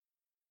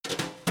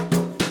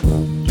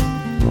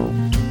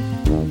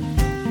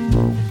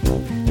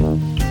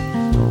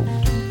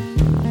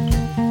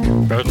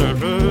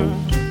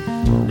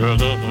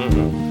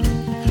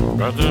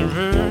On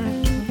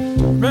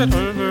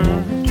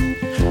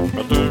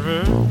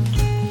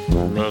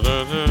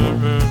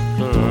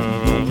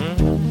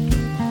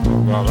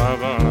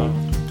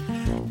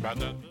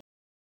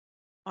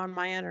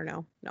my end or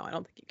no? No, I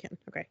don't think you can.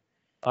 Okay.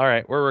 All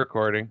right, we're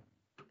recording.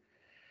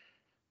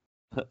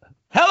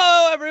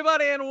 Hello,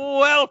 everybody, and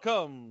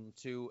welcome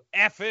to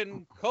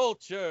Effin'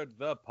 Cultured,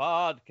 the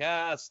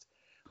podcast.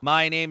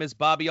 My name is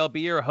Bobby. I'll be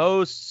your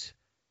host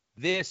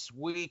this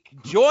week.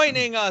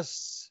 Joining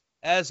us,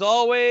 as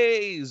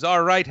always,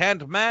 our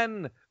right-hand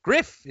man,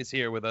 Griff, is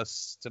here with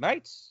us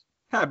tonight.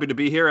 Happy to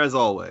be here, as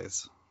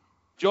always.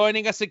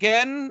 Joining us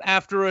again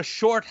after a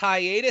short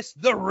hiatus,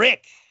 the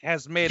Rick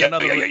has made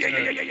another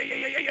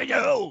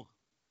return.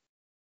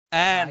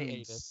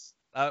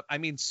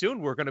 And soon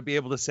we're going to be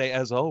able to say,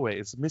 as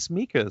always, Miss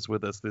Mika is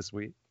with us this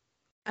week.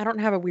 I don't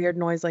have a weird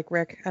noise like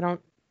Rick. I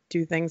don't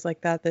do things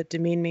like that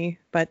demean me.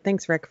 But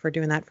thanks, Rick, for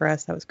doing that for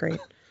us. That was great.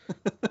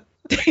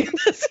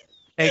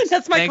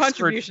 That's my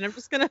contribution. I'm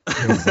just going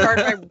to start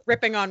by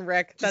ripping on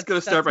Rick. Just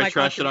going to start by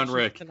trashing on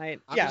Rick.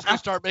 Tonight. I'm just going to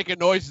start making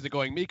noises and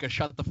going, Mika,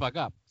 shut the fuck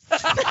up.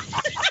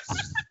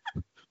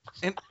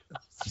 And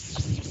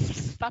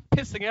stop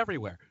pissing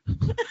everywhere.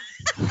 I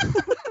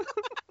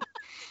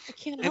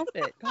can't help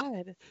it.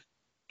 God.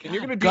 And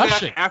you're gonna do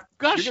that after.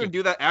 You're gonna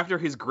do that after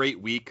his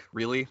great week,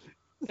 really?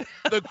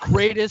 The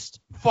greatest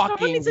fucking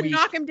Someone needs to week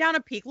knock him down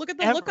a peak. Look at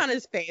the look on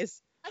his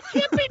face. I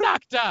can't be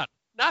knocked down.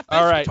 Not this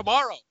All right.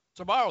 Tomorrow.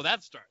 Tomorrow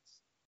that starts.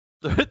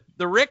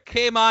 The Rick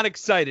came on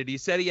excited. He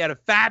said he had a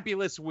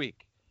fabulous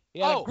week. He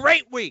had a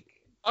great week.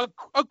 A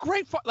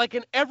great, like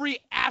in every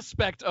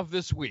aspect of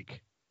this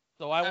week.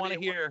 So I want to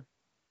hear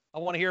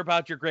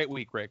about your great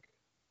week, Rick.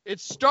 It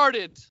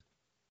started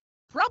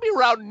probably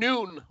around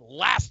noon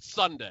last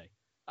Sunday.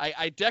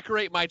 I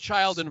decorate my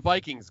child in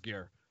Vikings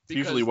gear. It's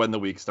usually when the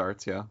week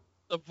starts, yeah.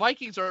 The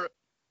Vikings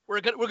we're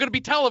gonna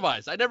be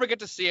televised. I never get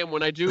to see them.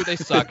 When I do, they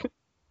suck.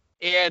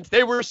 And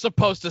they were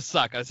supposed to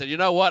suck. I said, you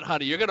know what,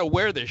 honey, you're gonna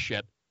wear this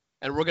shit,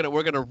 and we're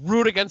gonna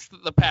root against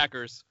the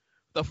Packers,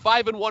 the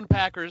 5-1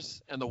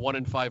 Packers, and the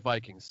 1-5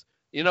 Vikings.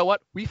 You know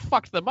what? We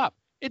fucked them up.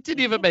 It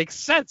didn't even make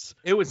sense.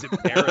 It was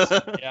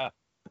embarrassing. Yeah.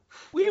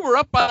 We were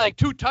up by like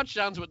 2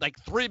 touchdowns with like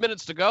 3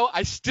 minutes to go.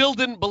 I still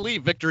didn't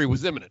believe victory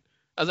was imminent.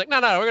 I was like,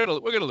 no, we're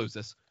gonna lose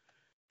this.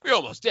 We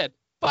almost did,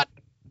 but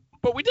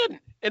we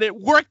didn't, and it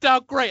worked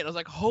out great. I was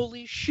like,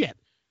 holy shit.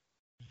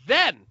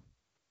 Then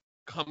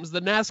comes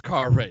the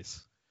NASCAR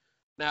race.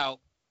 Now,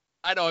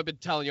 I know I've been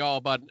telling you all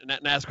about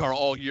NASCAR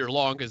all year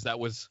long, because that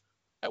was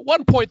at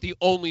one point the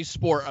only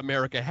sport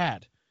America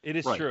had. It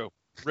is true.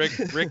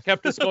 Rick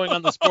kept us going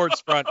on the sports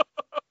front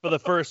for the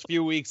first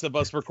few weeks of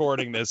us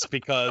recording this,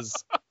 because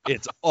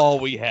it's all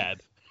we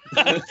had.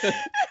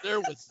 There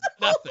was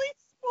nothing.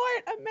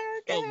 Sport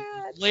America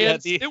had.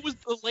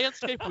 The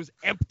landscape was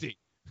empty.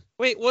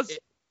 Wait,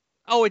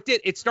 it did.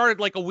 It started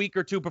like a week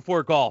or two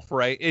before golf,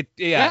 right? It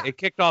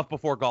kicked off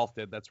before golf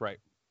did. That's right.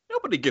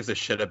 Nobody gives a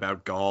shit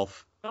about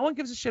golf. No one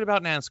gives a shit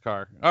about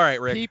NASCAR. All right,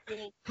 Rick.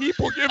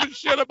 People give a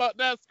shit about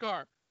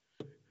NASCAR.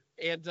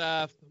 And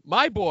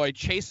my boy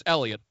Chase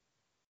Elliott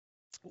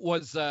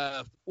was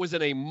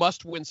in a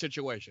must-win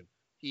situation.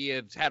 He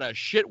had a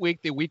shit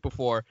week the week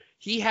before.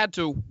 He had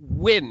to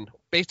win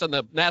based on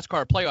the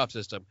NASCAR playoff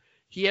system.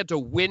 He had to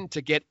win to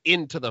get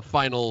into the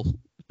final,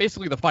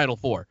 basically the final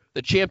four.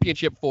 The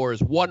championship four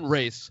is one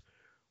race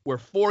where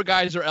 4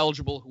 guys are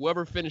eligible.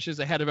 Whoever finishes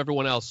ahead of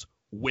everyone else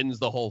wins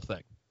the whole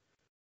thing.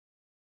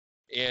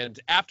 And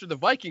after the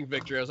Viking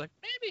victory, I was like,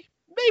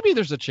 maybe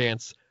there's a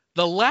chance.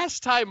 The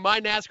last time my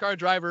NASCAR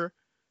driver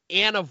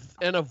and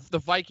of the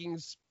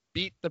Vikings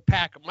beat the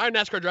Pack, my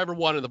NASCAR driver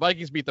won and the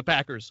Vikings beat the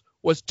Packers,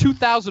 was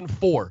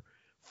 2004.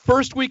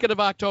 First weekend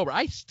of October.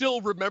 I still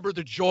remember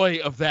the joy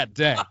of that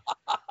day.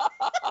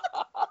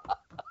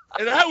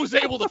 And I was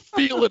able to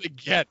feel it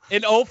again.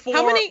 In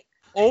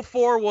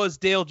 04 was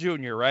Dale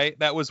Jr., right?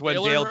 That was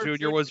when Dale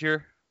Jr. was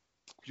here?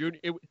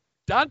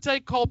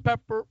 Dante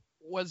Culpepper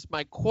was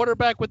my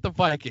quarterback with the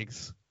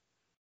Vikings.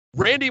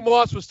 Randy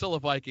Moss was still a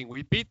Viking.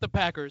 We beat the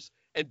Packers,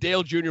 and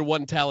Dale Jr.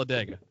 won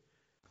Talladega.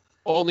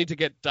 Only to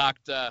get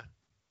docked.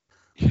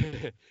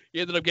 He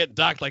ended up getting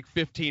docked like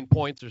 15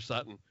 points or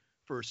something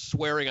for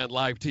swearing on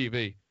live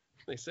TV.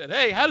 They said,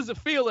 hey, how does it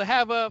feel to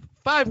have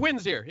 5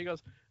 wins here? He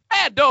goes,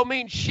 that don't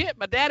mean shit.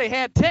 My daddy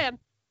had 10.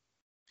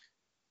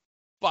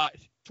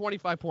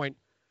 25-point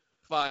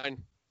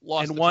fine.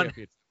 Lost the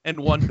championship. And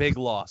one big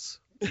loss.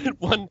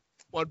 one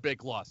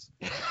big loss.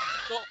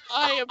 So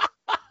I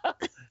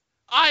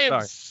am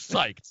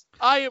psyched.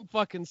 I am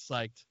fucking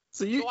psyched.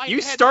 So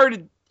you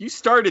started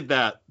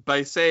that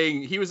by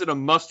saying he was in a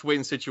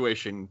must-win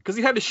situation because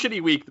he had a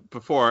shitty week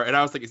before, and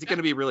I was like, is he going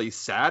to be really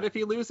sad if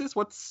he loses?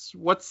 What's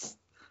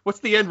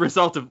the end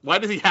result of why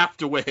does he have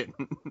to win?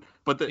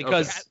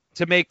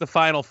 To make the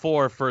final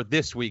four for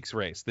this week's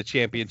race, the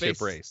championship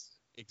race.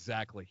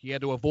 Exactly. He had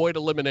to avoid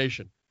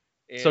elimination.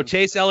 So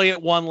Chase Elliott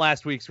won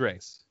last week's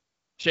race.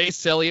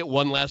 Chase Elliott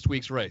won last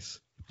week's race.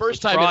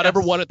 First time he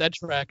ever won at that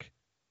track.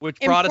 Which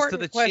brought us to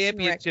the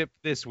championship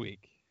this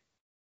week.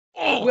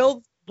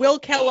 Will Will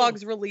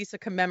Kellogg's release a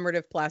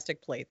commemorative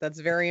plastic plate? That's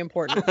very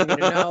important for me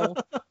to know.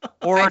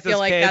 Or I does feel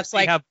like KFC that's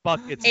like have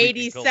buckets we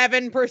can go-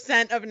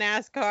 87% of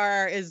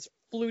NASCAR is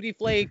Flutie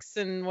Flakes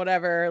and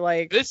whatever.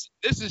 Like This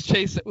is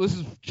Chase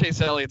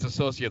Elliott's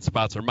associate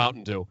sponsor,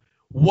 Mountain Dew.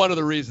 One of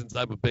the reasons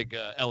I'm a big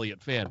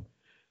Elliott fan.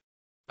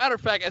 Matter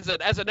of fact, as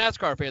a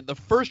NASCAR fan, the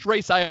first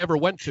race I ever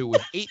went to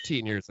was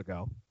 18 years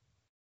ago,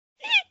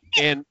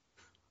 and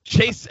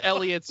Chase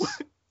Elliott's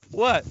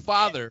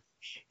father,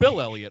 Bill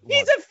Elliott,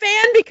 he's won. a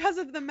fan because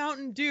of the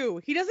Mountain Dew.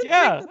 He doesn't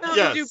drink the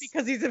Mountain Dew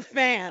because he's a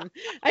fan.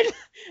 I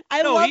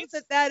love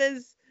that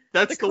is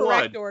That's the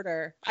correct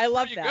order. I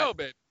love There you that. go,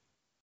 babe.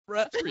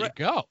 There you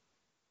go.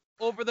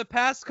 Over the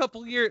past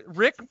couple years,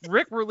 Rick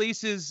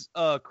releases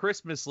a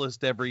Christmas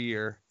list every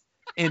year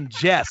in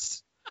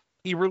jest.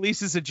 He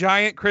releases a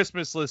giant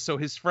Christmas list so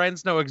his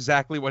friends know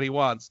exactly what he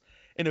wants.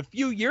 And a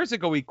few years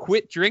ago, he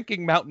quit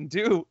drinking Mountain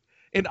Dew,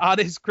 and on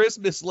his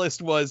Christmas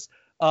list was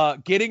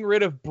getting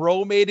rid of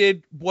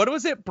brominated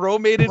vegetable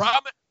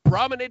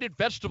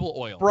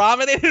oil.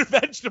 Brominated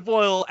vegetable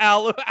oil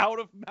out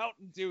of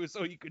Mountain Dew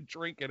so he could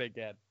drink it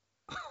again.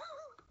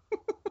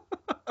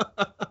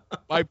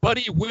 My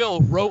buddy Will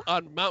wrote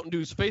on Mountain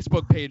Dew's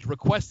Facebook page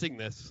requesting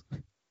this.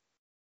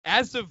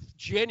 As of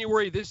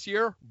January this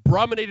year,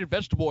 brominated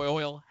vegetable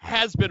oil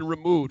has been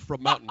removed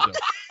from Mountain Dew.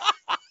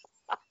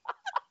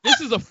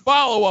 This is a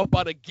follow-up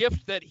on a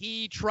gift that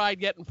he tried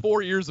getting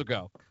 4 years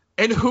ago.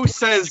 And who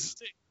says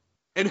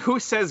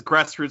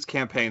grassroots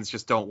campaigns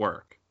just don't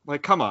work?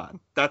 Like, come on.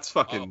 That's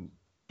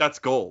that's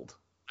gold.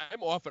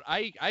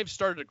 I've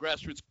started a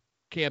grassroots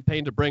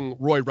campaign to bring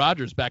Roy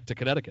Rogers back to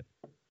Connecticut.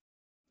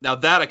 Now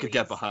that I could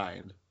get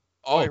behind.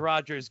 Roy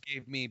Rogers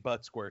gave me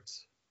butt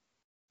squirts.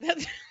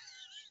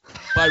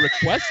 By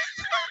request?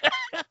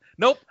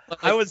 Nope.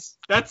 I was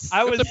on a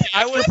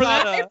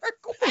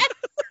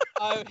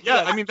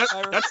yeah, I mean that's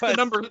the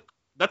number.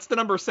 That's the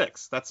number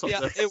 6. That's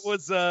it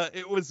was a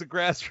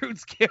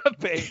grassroots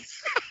campaign.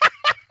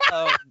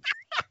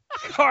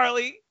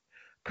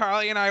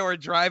 Carly and I were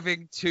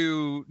driving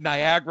to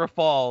Niagara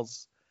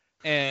Falls,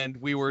 and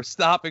we were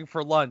stopping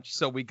for lunch.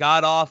 So we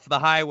got off the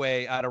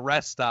highway at a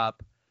rest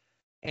stop,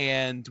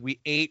 and we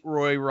ate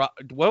Roy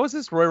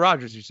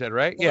Rogers, you said,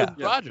 right? Yeah.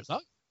 Rogers, huh?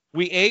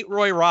 We ate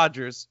Roy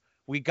Rogers.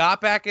 We got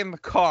back in the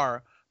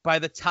car. By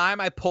the time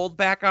I pulled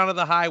back onto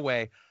the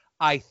highway,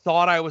 I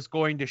thought I was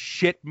going to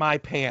shit my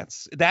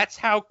pants. That's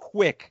how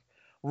quick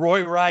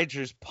Roy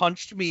Rogers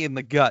punched me in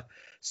the gut.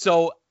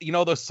 So, you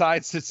know those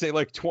signs that say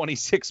like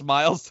 26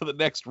 miles to the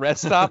next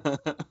rest stop?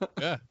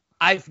 Yeah.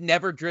 I've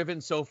never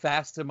driven so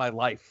fast in my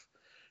life.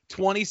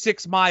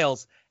 26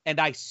 miles, and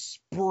I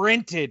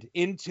sprinted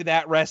into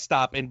that rest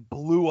stop and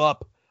blew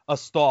up a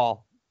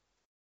stall.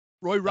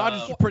 Roy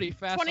Rogers was pretty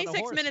fast.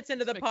 26 minutes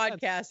into the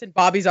podcast, and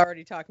Bobby's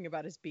already talking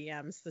about his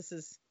BMs. This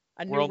is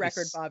a new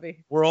record,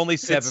 Bobby. We're only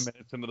 7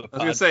 minutes into the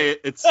podcast. I was going to say,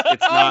 it's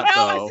not,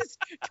 though. This is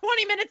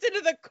 20 minutes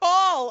into the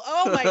call.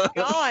 Oh, my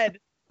God.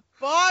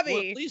 Bobby.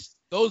 Well, at least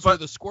those were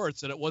the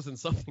squirts, and it wasn't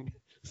something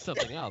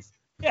else.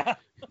 Yeah.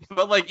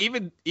 But, like,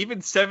 even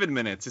 7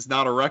 minutes is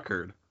not a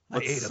record.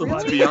 Let's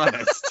be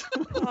honest.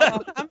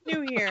 Oh, I'm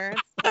new here.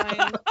 It's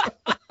fine.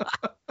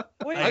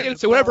 I gotta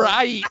say, whenever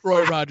I eat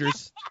Roy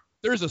Rogers,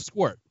 there's a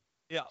squirt.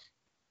 Yeah.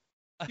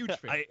 Huge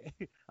fan.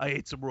 I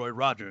ate some Roy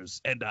Rogers,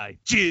 and I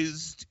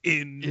jizzed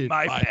in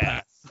my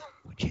pants.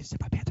 Jizzed in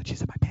my pants. I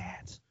jizzed in my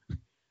pants.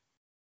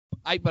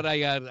 I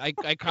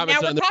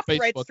commented now on we're the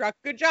copyright Facebook. struck.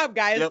 Good job,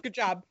 guys. Yep. Good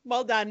job.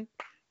 Well done.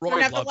 Roy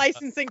Don't have the loves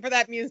licensing for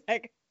that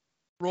music.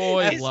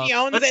 Roy Disney loves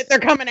owns it. They're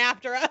coming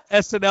after us.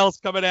 SNL's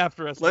coming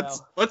after us.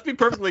 Let's be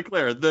perfectly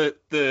clear.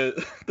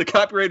 The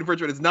copyright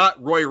infringement is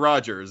not Roy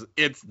Rogers.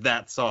 It's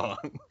that song.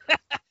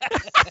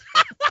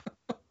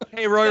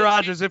 Hey, Roy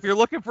Rogers, if you're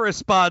looking for a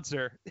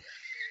sponsor.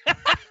 I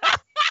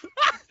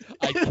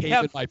came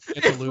in my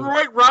pantaloons.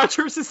 Roy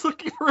Rogers is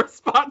looking for a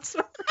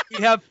sponsor.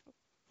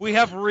 We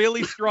have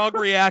really strong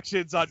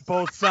reactions on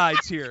both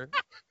sides here.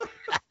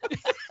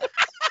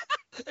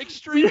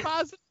 Extreme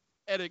positive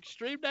and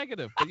extreme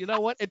negative. But you know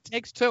what? It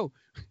takes two.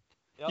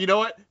 Yep. You know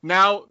what?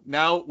 Now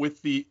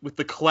with the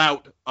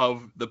clout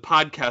of the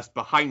podcast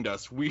behind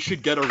us, we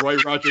should get a Roy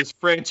Rogers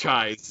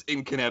franchise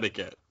in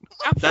Connecticut.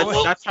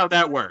 That's how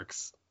that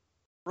works.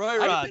 Roy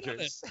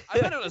Rogers.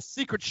 I've been on a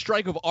secret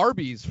strike of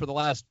Arby's for the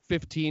last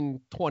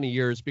 15, 20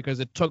 years because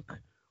it took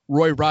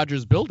Roy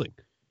Rogers building.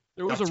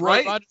 There was That's a Roy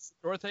right. Rogers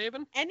in North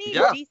Haven. Any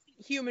Yeah. decent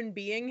human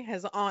being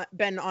has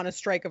been on a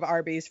strike of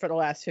Arby's for the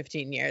last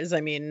 15 years.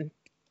 I mean,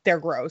 they're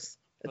gross.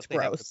 It's But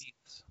they have gross. the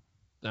meats.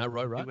 Not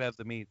Roy They Rogers. do have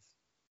the meats.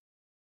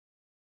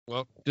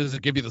 Well, does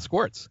it give you the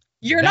squirts?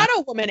 You're not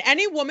a woman.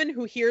 Any woman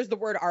who hears the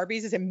word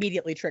Arby's is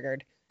immediately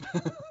triggered.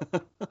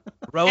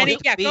 Go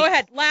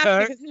ahead, laugh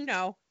Kurt. because you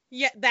know.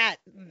 Yeah, that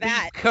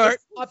Kurt.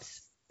 is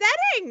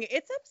upsetting.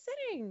 It's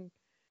upsetting.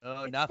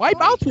 Oh, not Why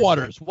funny. mouth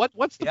waters?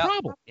 What's the Yeah.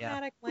 problem? Yeah.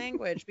 Dramatic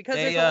language because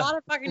They, there's a lot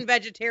of fucking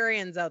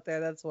vegetarians out there.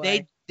 That's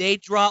why. They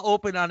draw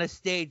open on a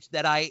stage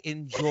that I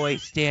enjoy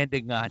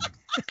standing on.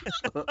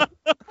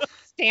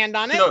 Stand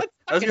on it. No, Let's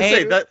I was fucking gonna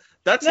say do.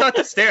 that's not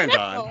to stand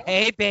No. on.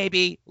 Hey,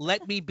 baby,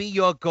 let me be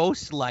your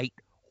ghost light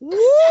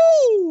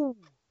Woo!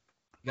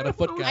 Got a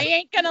foot I guy.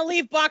 ain't gonna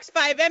leave box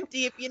 5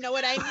 empty, if you know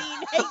what I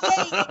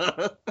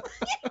mean.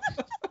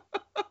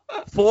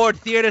 Hey, Ford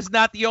Theater's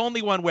not the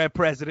only one where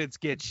presidents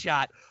get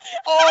shot.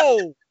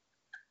 Oh!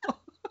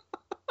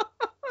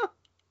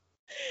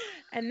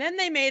 And then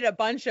they made a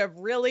bunch of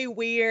really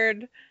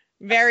weird,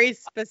 very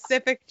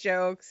specific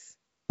jokes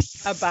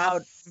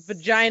about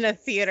vagina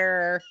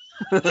theater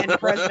and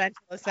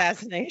presidential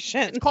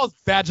assassination. It's called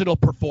vaginal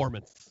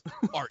performance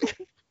art.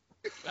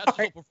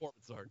 Vaginal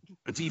performance art.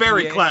 It's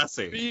very BPA.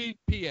 classy.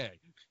 VPA.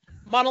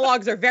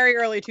 Monologues are very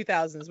early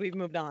 2000s. We've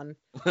moved on.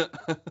 I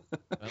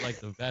like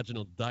the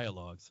vaginal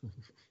dialogues.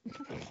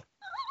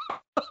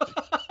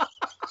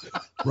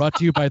 Brought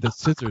to you by the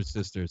Scissor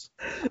Sisters.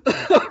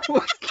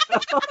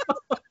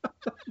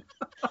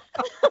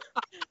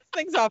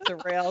 Things off the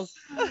rails.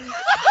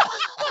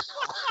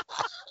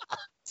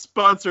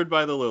 Sponsored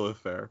by the Lilith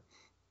Fair.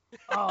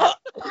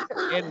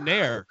 And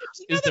Nair.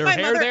 You know Is that there my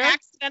hair mother there?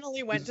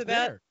 accidentally went Who's to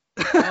that? there?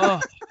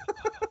 Oh.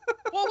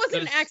 Well, it wasn't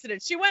an There's-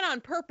 accident. She went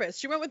on purpose.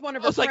 She went with one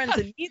of I her was like, friends, God,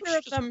 and neither she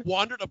of just them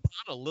wandered upon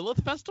a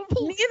Lilith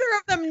festival? neither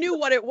of them knew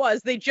what it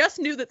was. They just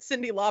knew that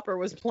Cyndi Lauper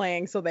was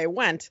playing, so they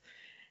went.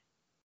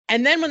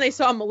 And then when they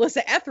saw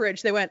Melissa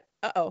Etheridge, they went,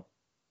 uh-oh.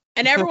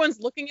 And everyone's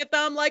looking at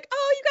them like,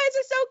 oh, you guys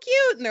are so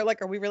cute. And they're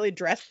like, are we really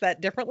dressed that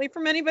differently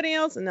from anybody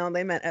else? And no,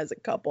 they meant as a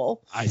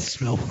couple. I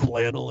smell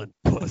flannel and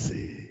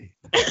pussy.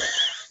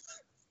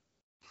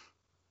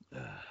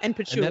 And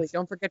patchouli. that's-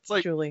 Don't forget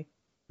like- patchouli.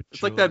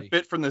 It's like that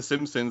bit from The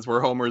Simpsons where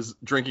Homer's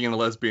drinking in a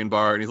lesbian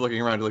bar and he's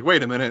looking around. He's like,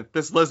 wait a minute,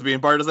 this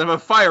lesbian bar doesn't have a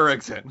fire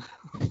exit.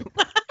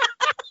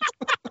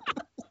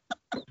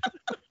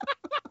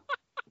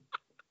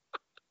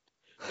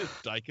 This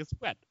dyke is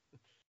wet.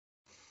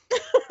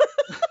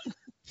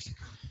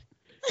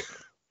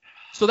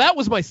 So that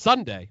was my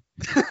Sunday.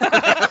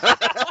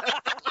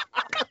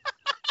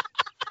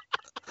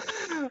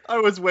 I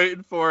was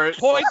waiting for it.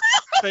 Points,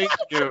 Thank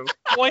you.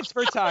 points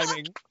for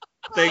timing.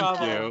 Thank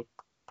Bravo.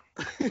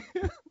 you.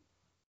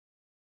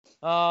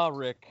 Oh,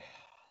 Rick.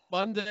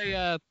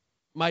 Monday,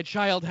 my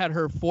child had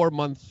her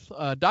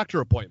 4-month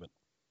doctor appointment.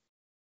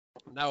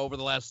 Now, over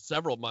the last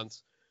several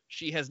months,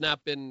 she has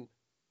not been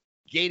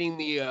gaining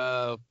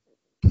the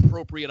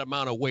appropriate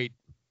amount of weight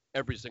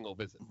every single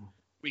visit.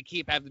 We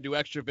keep having to do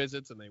extra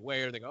visits, and they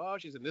weigh her, and they go, oh,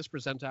 she's in this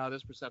percentile,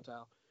 this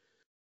percentile.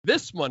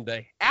 This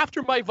Monday,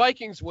 after my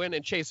Vikings win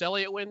and Chase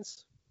Elliott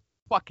wins,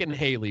 fucking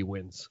Haley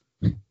wins.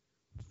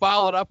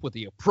 Followed up with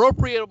the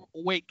appropriate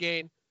weight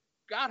gain,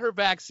 got her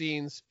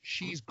vaccines.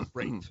 She's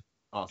great.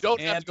 Awesome.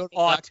 Don't have And to go to the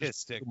doctor for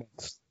autistic. 2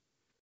 months.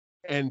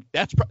 And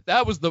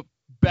that was the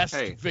best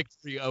Hey.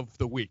 victory of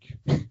the week,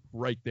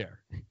 right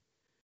there.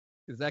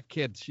 Because that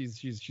kid, she's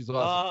awesome.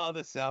 Oh,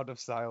 the sound of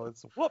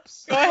silence.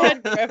 Whoops. Go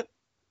ahead, Griff.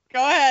 Go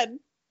ahead.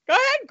 Go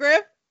ahead,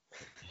 Griff.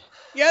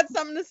 You had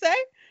something to say?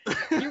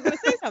 You were going to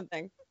say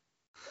something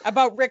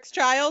about Rick's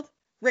child?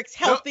 Rick's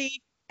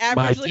healthy,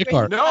 averagely dick rated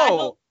art.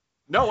 child?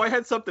 No, I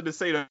had something to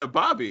say to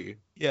Bobby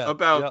Yeah.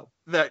 about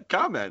that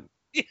comment.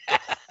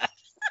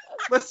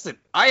 Listen,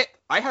 I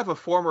have a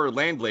former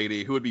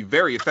landlady who would be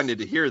very offended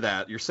to hear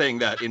that you're saying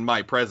that in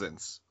my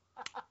presence.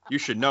 You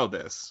should know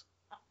this.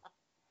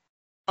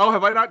 Oh,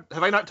 have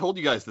I not told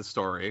you guys this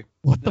story?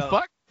 What the No.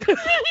 fuck?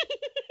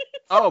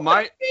 Oh,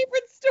 my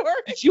Favorite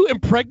story. Did you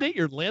impregnate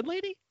your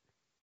landlady?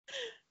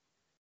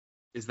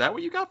 is that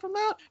what you got from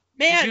that?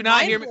 Man, Did you not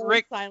mine hear me? were in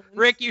Rick, silence.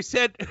 Rick, you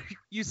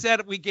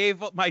said we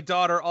gave my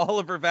daughter all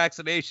of her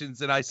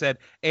vaccinations, and I said,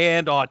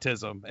 and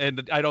autism,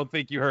 and I don't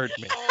think you heard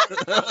me.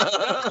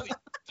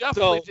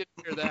 Definitely So, didn't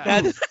hear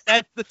that.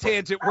 That's the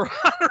tangent we're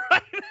on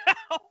right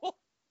now.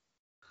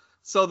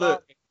 So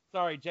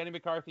Sorry, Jenny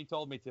McCarthy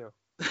told me to.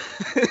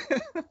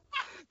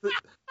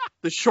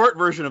 the short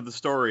version of the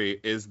story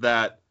is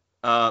that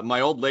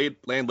my old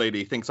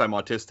landlady thinks I'm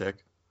autistic.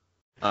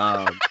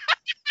 Rick's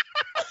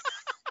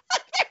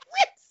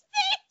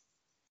face.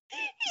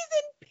 He's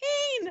in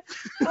pain.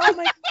 Oh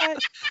my god.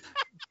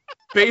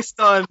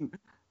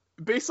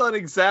 based on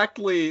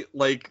exactly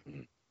like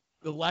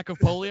The lack of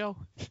polio?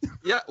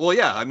 yeah,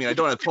 I mean I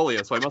don't have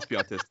polio, so I must be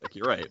autistic.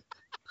 You're right.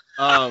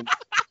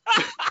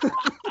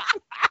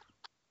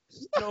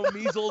 No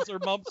measles or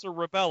mumps or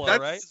rubella, That's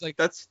right? Like,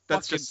 that's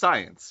fucking- just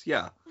science.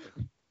 Yeah.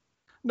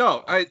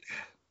 No,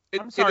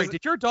 I'm sorry.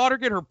 Did your daughter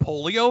get her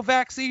polio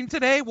vaccine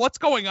today? What's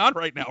going on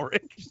right now,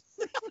 Rick?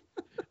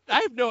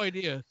 I have no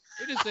idea.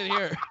 They just sit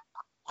here.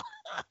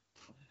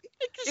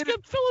 They just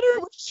kept filling her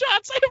with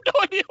shots. I have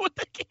no idea what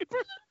they gave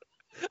her.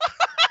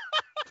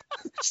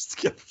 just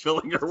kept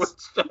filling her with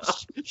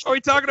stuff. Are we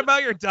talking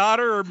about your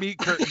daughter or meat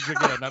curtains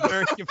again? I'm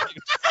very confused.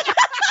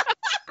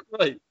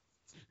 Right.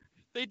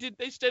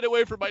 They stayed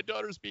away from my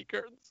daughter's meat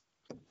curtains.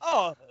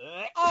 Oh,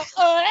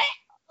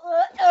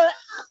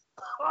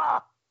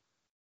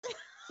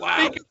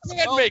 Wow. They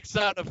can make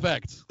sound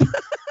effects.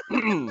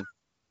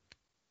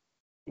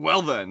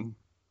 Well then.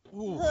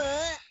 Ooh.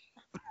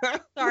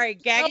 Sorry,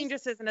 gagging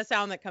just isn't a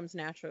sound that comes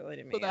naturally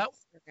to me. So that-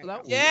 It's- so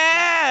that-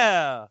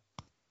 yeah.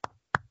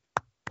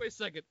 Wait a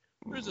second.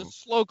 There's a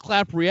slow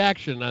clap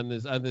reaction on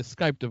this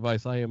Skype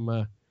device. I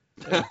am.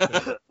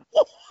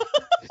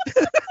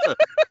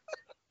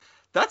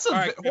 That's a All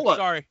right, hold on.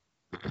 sorry.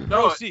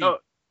 No, Proceed.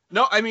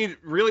 no, I mean,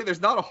 really,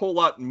 there's not a whole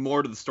lot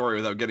more to the story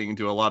without getting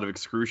into a lot of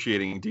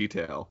excruciating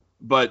detail.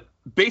 But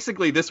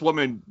basically, this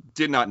woman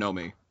did not know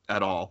me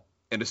at all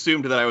and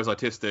assumed that I was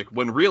autistic,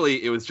 when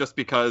really it was just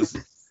because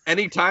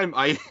anytime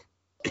I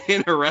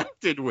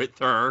interacted with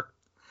her,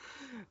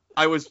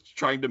 I was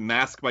trying to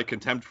mask my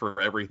contempt for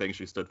everything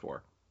she stood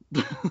for.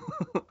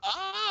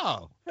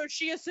 Oh. So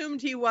she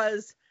assumed he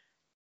was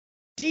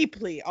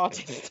deeply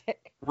autistic.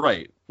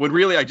 Right. When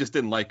really I just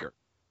didn't like her.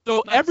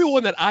 So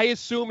everyone that I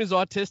assume is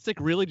autistic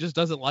really just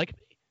doesn't like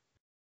me?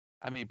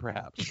 I mean,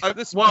 perhaps.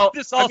 This I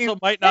also mean,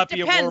 might not It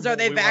be a depends. wormhole Are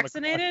they we wanna go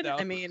vaccinated?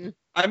 down.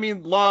 I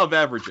mean, law of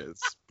averages.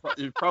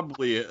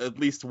 Probably at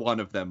least one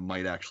of them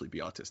might actually be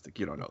autistic.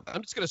 You don't know that.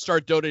 I'm just going to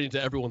start donating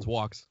to everyone's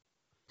walks.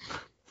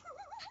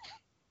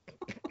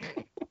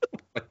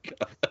 My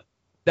God.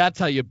 That's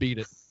how you beat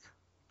it.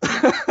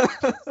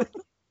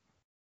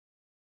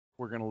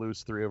 We're gonna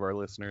lose 3 of our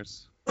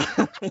listeners.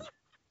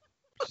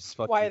 Just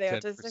fucking Why are they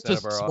 10% autistic?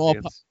 of our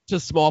audience.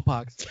 Just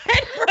smallpox.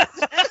 10%.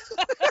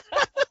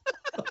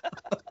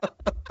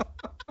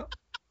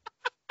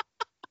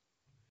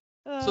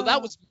 So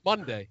that was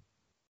Monday.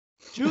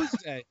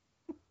 Tuesday,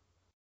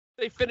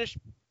 they finished.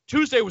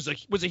 Tuesday was a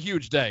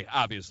huge day,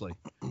 obviously,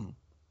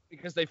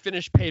 because they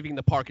finished paving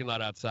the parking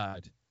lot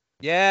outside.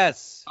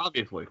 Yes.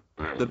 Obviously.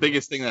 The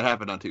biggest thing that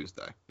happened on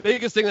Tuesday.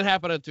 Biggest thing that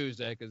happened on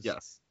Tuesday, because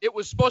Yes. it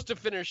was supposed to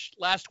finish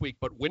last week,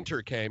 but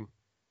winter came.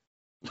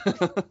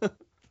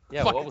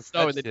 Yeah. Fucking What was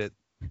snow that in the- shit?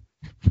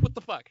 What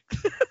the fuck?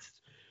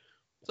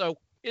 So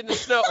in the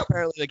snow,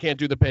 apparently they can't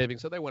do the paving,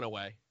 so they went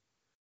away.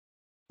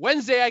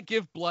 Wednesday, I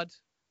give blood,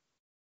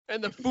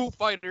 and the Foo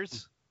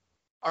Fighters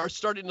are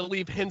starting to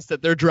leave hints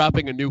that they're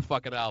dropping a new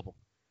fucking album.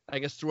 I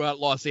guess throughout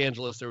Los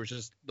Angeles, there was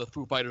just the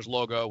Foo Fighters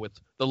logo with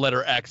the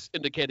letter X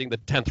indicating the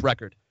 10th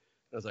record.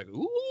 I was like,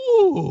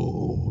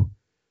 ooh.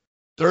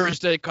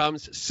 Thursday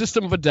comes,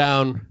 System of a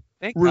Down.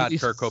 Thank God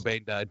Release- Kurt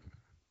Cobain died.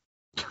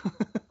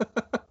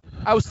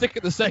 I was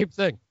thinking the same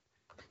thing.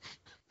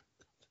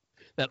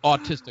 That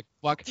autistic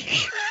fuck.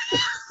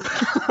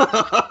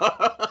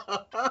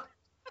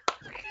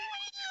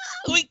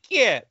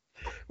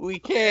 We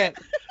can't.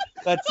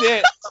 That's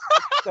it.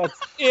 That's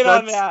it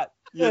on that.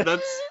 Yeah,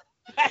 that's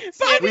That's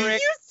Bobby, it,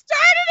 Rick. you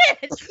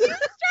started it. You started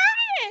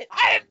it.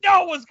 I didn't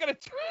know it was gonna.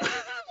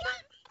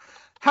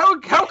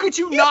 how could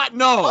you not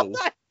know? Hold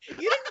on. You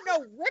didn't know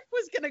Rick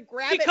was gonna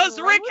grab it. Because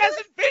and run Rick with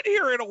hasn't been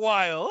here in a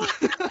while. it?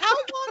 How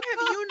long have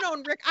you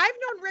known Rick? I've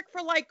known Rick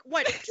for like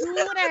what,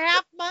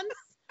 2.5 months,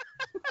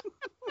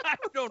 I've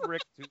known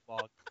Rick too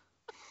long.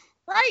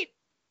 right?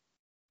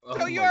 Oh So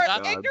my your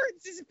God.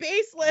 ignorance is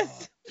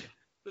baseless.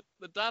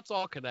 The dots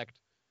all connect.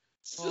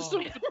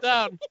 System of a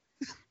Down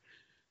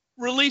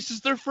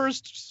releases their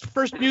first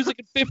music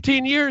in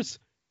 15 years.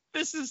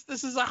 This is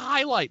a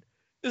highlight.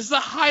 This is a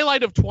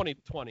highlight of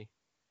 2020.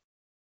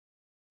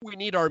 We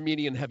need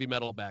Armenian heavy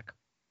metal back.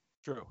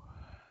 True.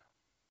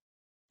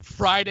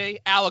 Friday,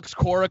 Alex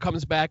Cora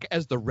comes back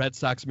as the Red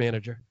Sox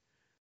manager.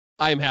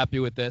 I am happy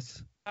with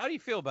this. How do you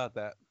feel about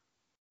that?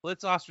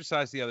 Let's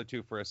ostracize the other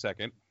two for a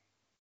second.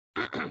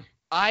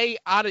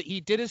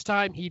 He did his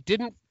time. He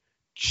didn't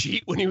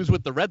cheat when he was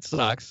with the Red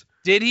Sox.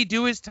 Did he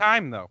do his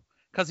time though?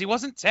 Because he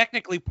wasn't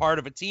technically part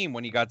of a team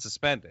when he got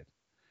suspended.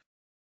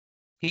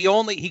 He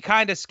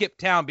kind of skipped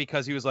town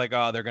because he was like,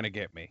 oh, they're gonna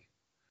get me.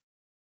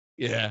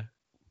 Yeah.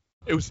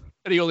 And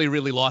he only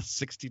really lost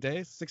 60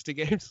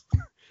 games.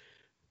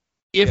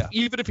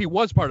 Even if he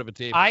was part of a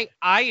team.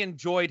 I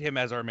enjoyed him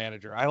as our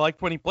manager. I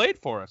liked when he played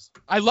for us.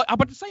 I'm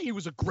about to say he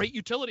was a great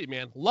utility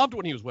man. Loved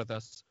when he was with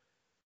us.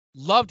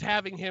 Loved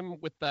having him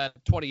with the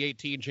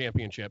 2018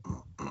 championship.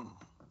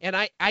 And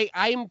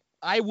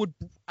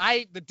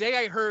the day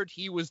I heard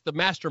he was the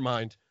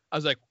mastermind, I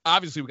was like,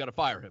 obviously we got to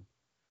fire him.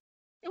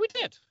 And we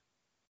did.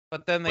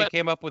 But then they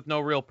came up with no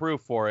real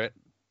proof for it.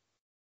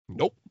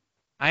 Nope.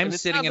 I'm And it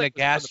sitting sounds in a like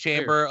it was gas for the players.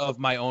 chamber of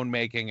my own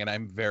making, and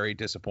I'm very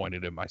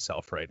disappointed in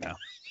myself right now.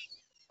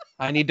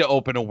 I need to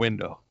open a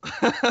window.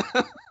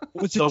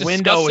 Was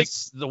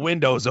The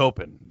window's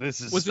open.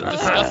 This is Was it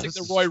discussing this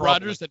the is Roy troubling.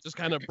 Rogers that just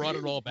kind of brought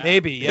it all back?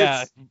 Maybe,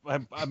 yeah.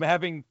 I'm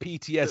having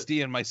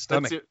PTSD in my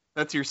stomach.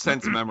 That's your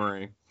sense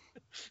memory.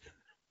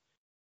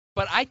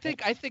 But I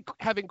think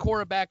having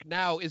Cora back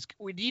now is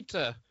we need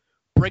to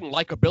bring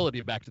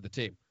likability back to the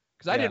team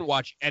because I Yeah. didn't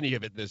watch any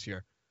of it this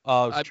year.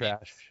 Oh, it was I mean,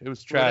 trash. It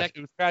was trash. It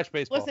was trash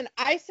baseball. Listen,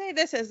 I say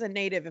this as a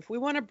native. If we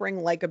want to bring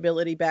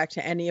likability back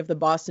to any of the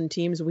Boston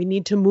teams, we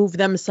need to move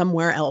them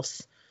somewhere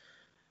else.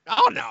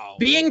 Oh no!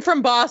 Being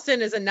from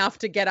Boston is enough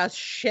to get us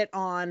shit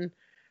on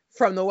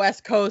from the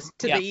West Coast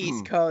to Yeah. the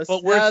East Coast.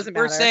 But Doesn't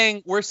we're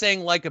matter. saying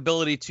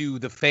likability to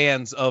the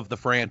fans of the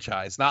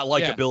franchise, not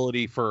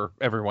likability for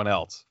everyone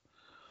else.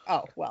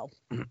 Oh, well.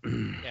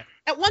 Yeah.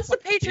 And once the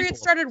Patriots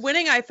started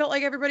winning, I felt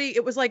like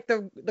it was like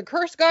the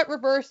curse got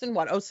reversed in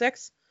what,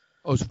 06?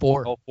 Oh, it's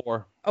 4.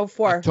 04.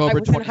 04. October I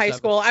was in high 27th.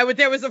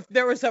 school.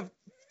 There was a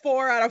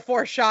 4 out of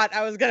 4 shot.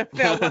 I was gonna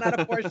fail 1 out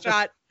of 4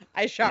 shot.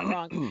 I shot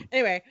wrong.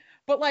 Anyway,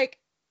 but like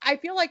I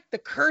feel like the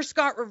curse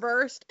got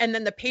reversed, and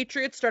then the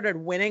Patriots started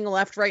winning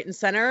left, right, and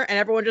center, and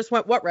everyone just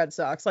went, "What Red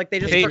Sox?" Like they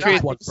just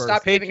Patriots forgot.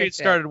 Stopped giving a Patriots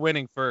shit. started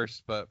winning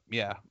first, but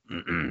yeah.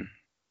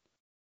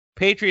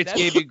 Patriots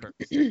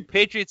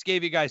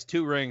gave you guys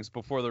 2 rings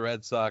before the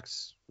Red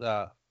Sox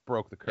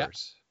broke the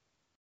curse.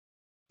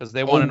 Because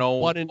they won in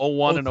 01 and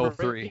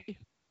 03.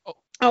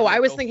 Oh, I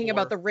was thinking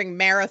about the ring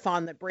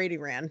marathon that Brady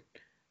ran.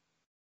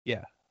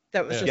 Yeah.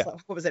 That was just,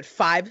 what was it,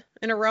 5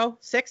 in a row?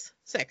 6?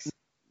 6.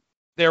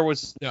 There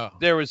was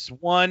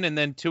 1 and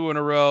then 2 in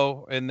a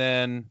row and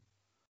then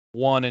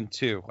 1 and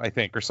 2, I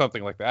think, or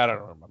something like that. I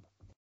don't remember.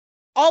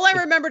 All I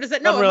remembered is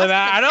that no, really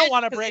I don't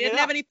want to break it. Didn't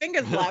have any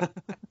fingers left.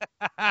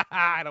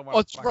 I don't want. Oh,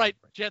 that's right,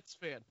 Jets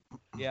fan.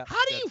 Yeah.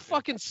 How do you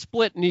fucking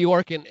split New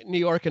York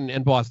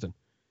and Boston?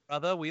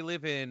 Brother, we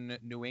live in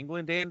New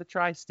England and the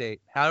tri-state.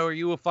 How are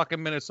you a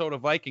fucking Minnesota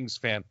Vikings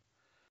fan?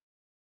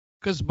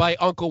 Because my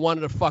uncle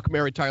wanted to fuck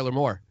Mary Tyler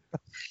Moore.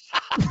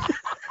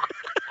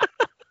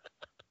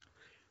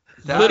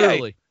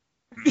 Literally.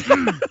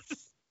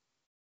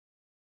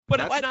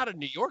 But it's not a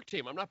New York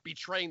team. I'm not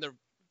betraying the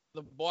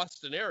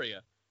Boston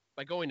area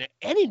by going to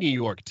any New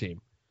York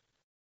team.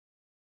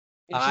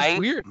 It's just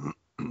weird.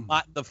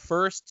 The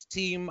first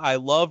team I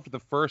loved, the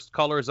first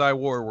colors I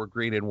wore were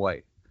green and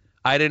white.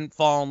 I didn't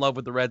fall in love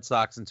with the Red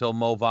Sox until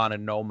Mo Vaughn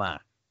and No Man.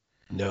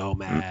 No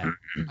Man.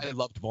 I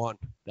loved Vaughn.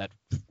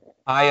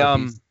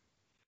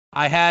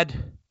 I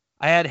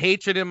had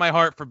hatred in my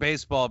heart for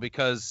baseball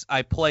because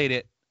I played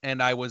it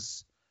and I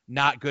was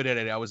not good at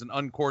it. I was an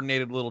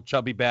uncoordinated little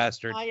chubby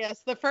bastard.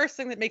 Yes, the first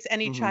thing that makes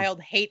any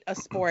child hate a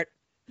sport,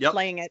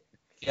 playing it.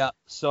 Yeah.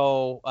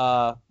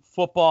 So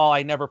football,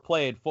 I never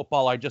played.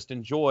 Football, I just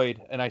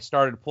enjoyed, and I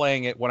started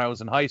playing it when I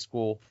was in high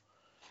school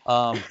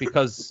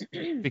because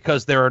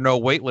there are no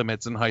weight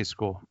limits in high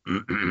school.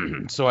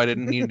 So I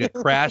didn't need to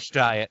crash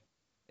diet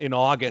in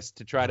August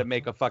to try to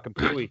make a fucking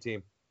Pee Wee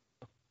team.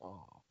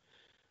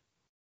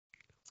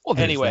 Well,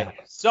 anyway,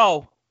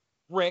 so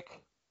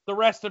Rick, the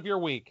rest of your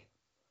week.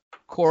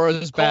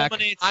 Cora's back.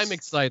 I'm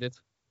excited.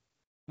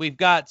 We've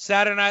got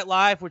Saturday Night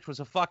Live, which was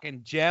a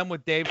fucking gem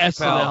with Dave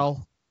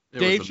Chappelle.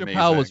 Dave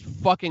Chappelle was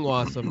fucking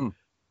awesome.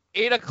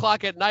 8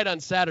 o'clock at night on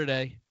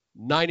Saturday,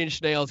 9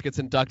 Inch Nails gets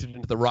inducted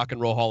into the Rock and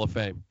Roll Hall of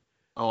Fame.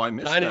 Oh, I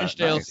missed that. 9 Inch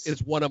Nails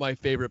is one of my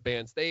favorite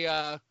bands. They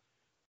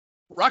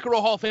Rock and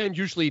Roll Hall of Fame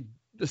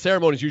the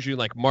ceremony is usually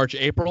like March,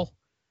 April,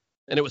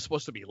 and it was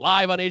supposed to be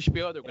live on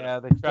HBO. They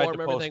tried to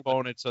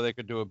postpone it so they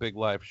could do a big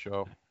live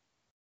show.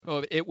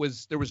 Oh, there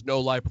was no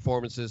live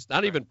performances,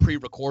 not even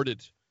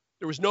pre-recorded.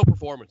 There was no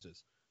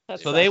performances.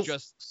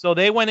 So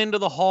they went into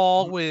the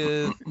hall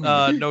with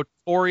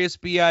Notorious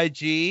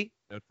B.I.G.,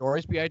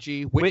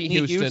 Whitney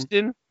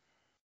Houston,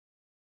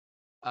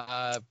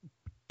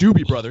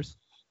 Doobie Brothers,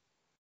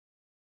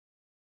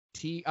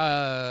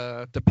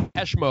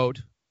 Depeche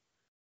Mode,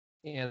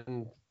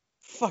 and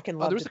fucking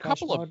love there was a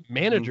couple of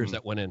managers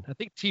that went in. I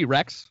think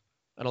T-Rex.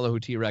 I don't know who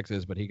T-Rex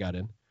is, but he got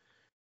in.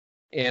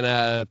 And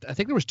I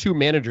think there was 2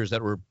 managers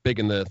that were big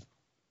in the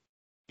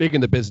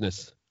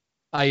business.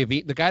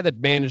 The guy that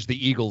managed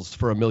the Eagles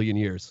for a million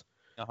years.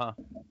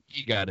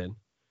 He got in.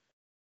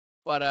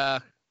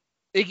 But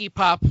Iggy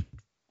Pop,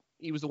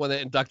 he was the one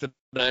that inducted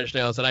 9 Inch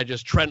Nails, and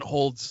Trent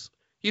holds.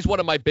 He's one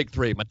of my big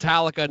 3: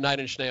 Metallica, 9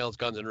 Inch Nails,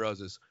 Guns N'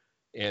 Roses,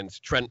 and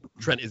Trent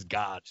is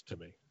God to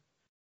me.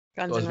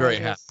 Guns so I was N' very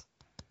Roses. happy.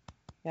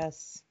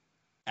 Yes.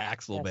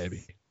 Axl,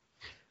 baby.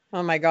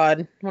 Oh my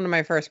God, one of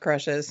my first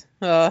crushes.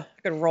 I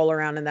could roll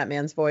around in that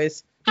man's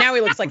voice. Now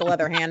he looks like a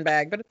leather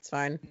handbag, but it's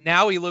fine.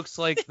 Now he looks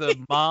like the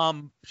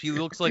mom. She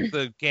looks like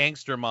the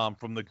gangster mom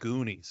from the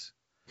Goonies.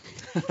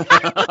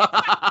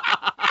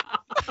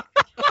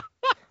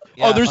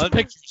 There's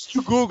pictures.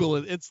 You Google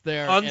it. It's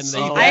there. I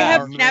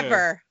have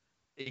never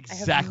the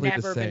same.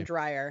 Been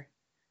drier.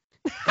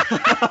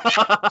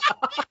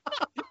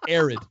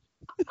 Arid.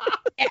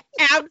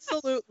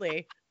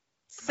 Absolutely.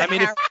 I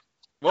mean,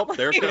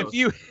 there it goes.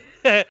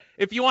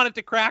 If you wanted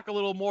to crack a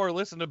little more,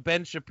 listen to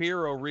Ben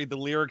Shapiro read the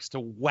lyrics to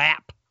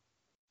WAP.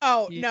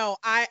 Oh, no,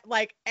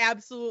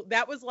 absolutely.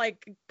 That was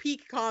like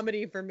peak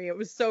comedy for me. It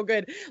was so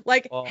good.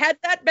 Had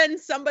that been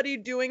somebody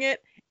doing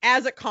it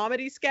as a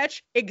comedy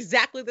sketch,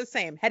 exactly the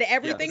same. Had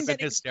everything been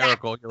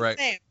hysterical, you're right.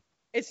 Same.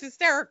 It's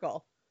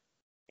hysterical.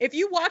 If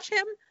you watch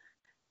him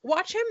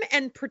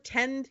and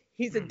pretend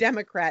he's a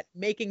Democrat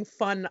making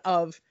fun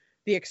of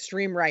the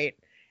extreme right,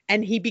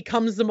 and he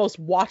becomes the most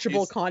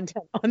watchable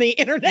content on the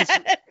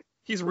internet.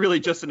 He's really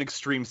just an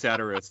extreme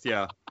satirist.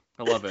 Yeah,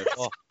 I love it.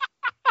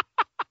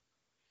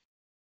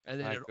 And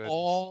then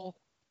all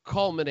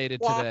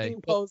culminated today.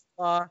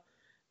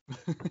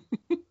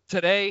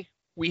 Today,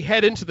 we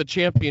head into the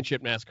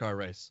championship NASCAR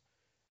race.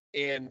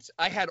 And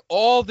I had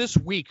all this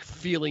week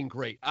feeling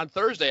great. On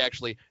Thursday,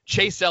 actually,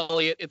 Chase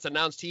Elliott, it's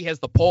announced he has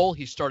the pole.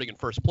 He's starting in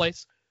first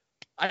place.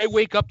 I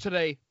wake up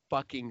today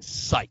fucking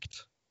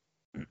psyched.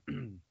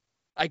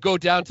 I go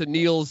down to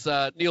Neil's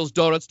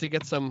Donuts to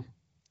get some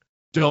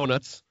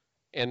donuts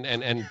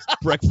and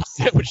breakfast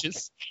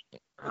sandwiches.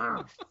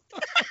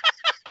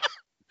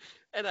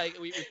 And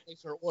we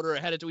place our order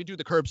ahead. We do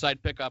the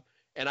curbside pickup,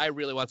 and I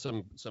really want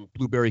some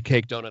blueberry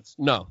cake donuts.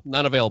 No,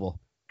 not available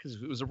because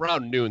it was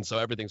around noon, so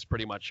everything's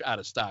pretty much out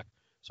of stock.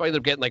 So I ended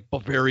up getting like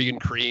Bavarian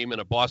cream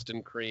and a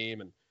Boston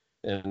cream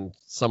and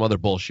some other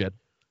bullshit.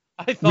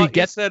 I thought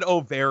you said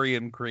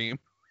ovarian cream.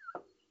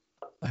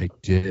 I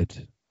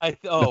did. Okay.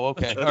 All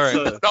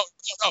right.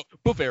 No,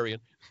 Bavarian.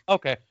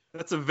 Okay.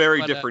 That's a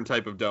very different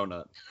type of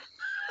donut.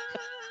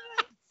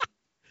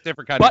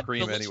 Different kind of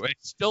cream, anyway.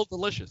 Still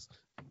delicious.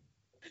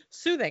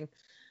 Soothing.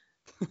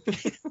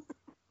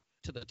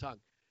 To the tongue.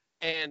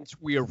 And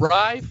we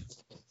arrive,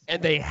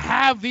 and they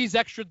have these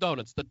extra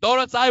donuts. The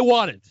donuts I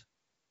wanted.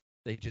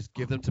 They just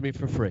give them to me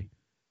for free.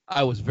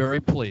 I was very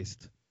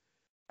pleased.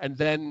 And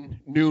then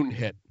noon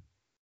hit.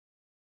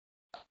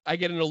 I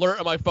get an alert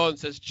on my phone that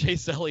says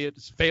Chase Elliott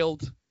has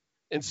failed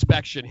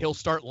inspection. He'll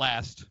start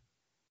last.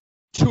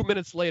 2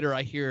 minutes later,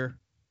 I hear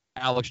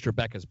Alex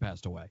Trebek has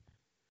passed away.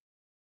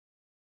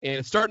 And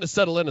it's starting to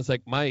settle in. It's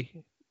like my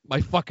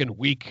fucking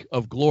week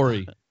of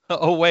glory.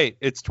 Oh, wait.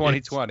 It's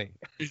 2020.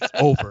 It's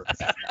over.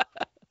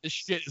 This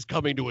shit is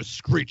coming to a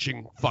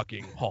screeching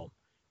fucking halt.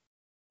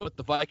 But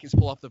the Vikings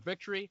pull off the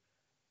victory.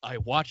 I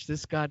watch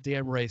this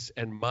goddamn race,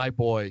 and my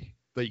boy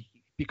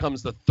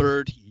becomes the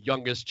third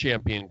youngest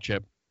champion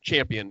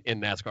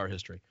in NASCAR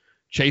history.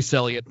 Chase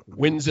Elliott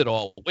wins it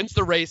all, wins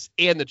the race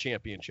and the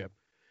championship,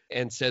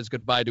 and says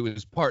goodbye to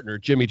his partner,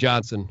 Jimmy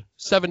Johnson,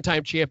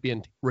 7-time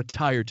champion,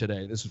 retired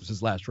today. This was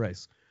his last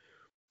race.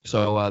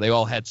 So they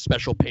all had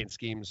special paint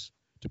schemes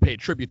to pay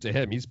tribute to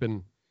him. He's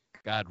been,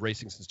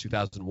 racing since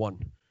 2001.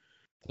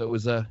 So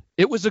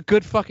it was a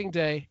good fucking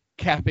day,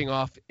 capping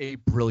off a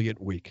brilliant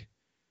week.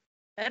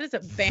 That is a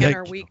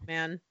banner week,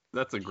 man.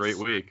 That's a great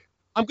week.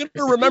 I'm going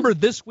to remember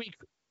this week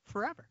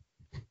forever.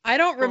 I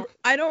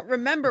don't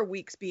remember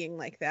weeks being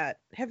like that.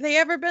 Have they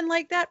ever been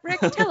like that,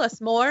 Rick? Tell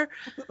us more.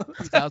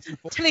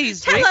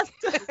 Please, tell Rick. us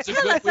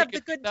of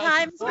the good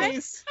times,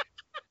 Rick.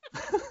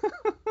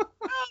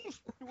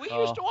 We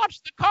used to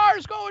watch the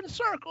cars go in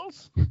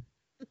circles.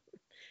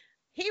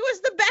 He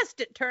was the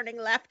best at turning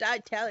left, I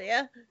tell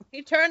you.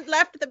 He turned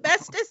left the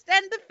bestest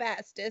and the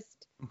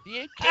fastest.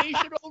 The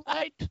occasional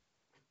right.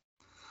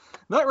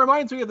 That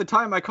reminds me of the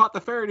time I caught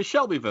the ferry to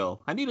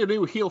Shelbyville. I needed a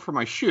new heel for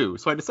my shoe,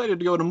 so I decided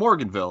to go to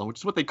Morganville,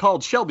 which is what they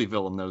called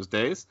Shelbyville in those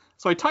days.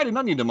 So I tied an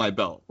onion to my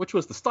belt, which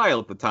was the style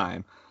at the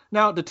time.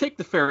 Now, to take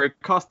the ferry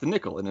cost a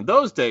nickel, and in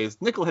those days,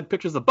 nickel had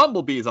pictures of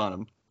bumblebees on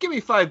them. Give me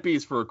 5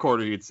 Bs for a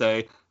quarter, you'd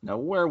say. Now,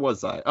 where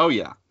was I? Oh,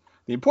 yeah.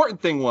 The important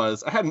thing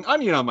was, I had an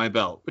onion on my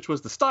belt, which was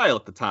the style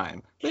at the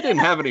time. They didn't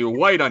have any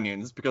white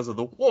onions because of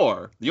the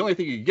war. The only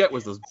thing you could get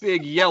was those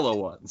big yellow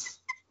ones.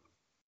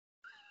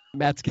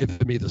 Matt's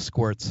giving me the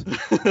squirts.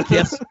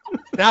 Guess.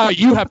 Now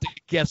you have to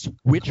guess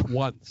which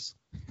ones.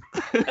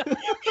 It was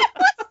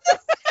the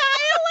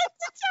style at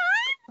the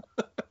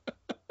time.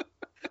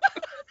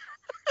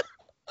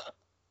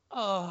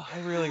 Oh, I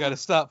really got to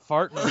stop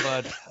farting,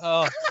 bud.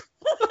 Oh,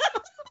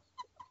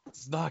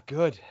 it's not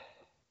good.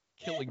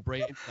 Killing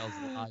brain cells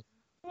alive.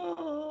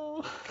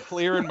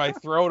 Clearing my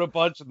throat a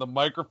bunch in the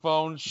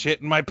microphone, shit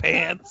in my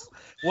pants.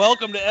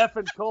 Welcome to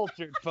Effin'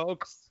 Cultured,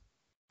 folks.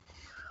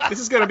 This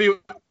is gonna be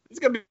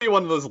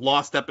one of those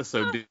lost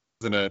episodes,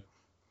 isn't it?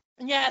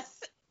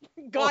 Yes,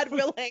 God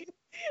willing.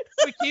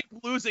 We keep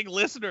losing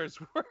listeners.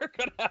 We're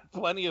gonna have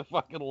plenty of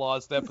fucking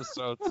lost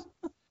episodes.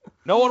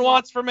 No one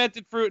wants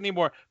fermented fruit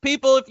anymore.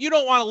 People, if you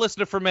don't want to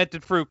listen to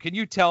fermented fruit, can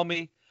you tell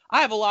me?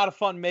 I have a lot of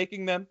fun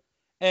making them,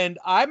 and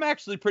I'm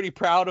actually pretty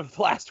proud of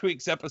last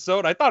week's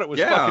episode. I thought it was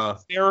fucking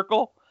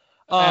hysterical.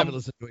 I haven't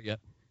listened to it yet.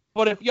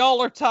 But if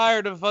y'all are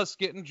tired of us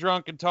getting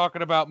drunk and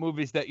talking about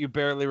movies that you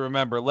barely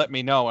remember, let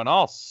me know, and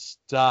I'll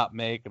stop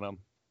making them.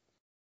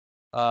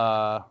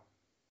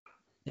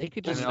 They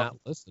could just not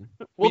listen.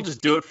 We'll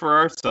just do it for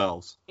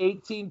ourselves.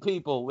 18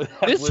 people.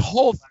 This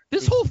whole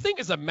thing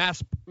is a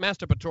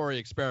masturbatory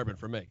experiment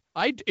for me.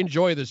 I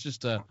enjoy this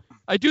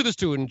I do this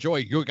to enjoy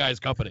your guys'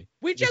 company.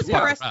 We just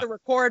press the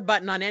record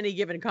button on any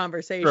given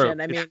conversation. True.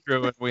 I mean,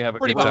 true. We have a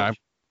good time.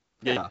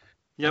 Yeah.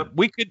 Yep.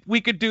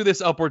 We could do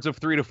this upwards of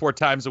 3 to 4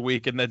 times a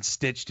week and then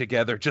stitch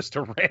together just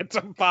a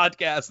random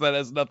podcast that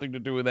has nothing to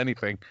do with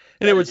anything,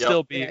 and it would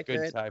still be a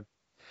good time.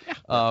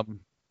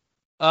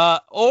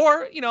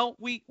 Or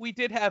we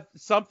did have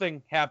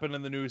something happen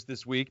in the news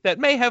this week that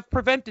may have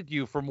prevented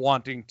you from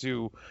wanting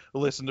to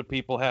listen to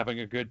people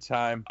having a good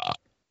time.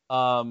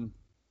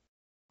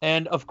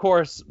 And of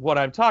course, what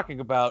I'm talking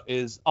about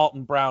is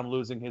Alton Brown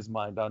losing his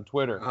mind on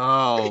Twitter.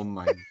 Oh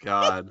my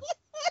God.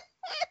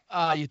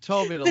 You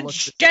told me to the look.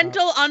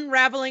 Gentle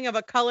unraveling of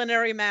a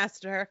culinary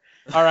master.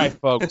 All right,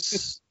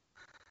 folks.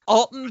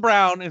 Alton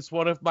Brown is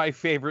one of my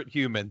favorite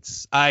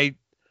humans. I've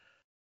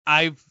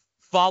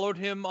followed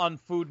him on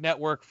Food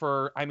Network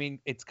for,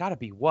 it's got to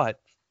be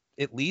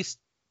at least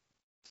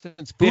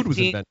since food was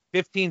invented.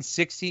 15,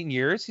 16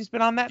 years he's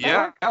been on that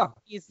network?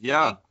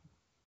 Yeah.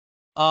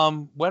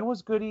 When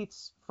was Good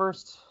Eats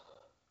first?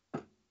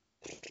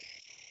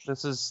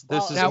 This is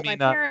my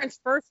parents'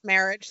 first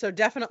marriage, so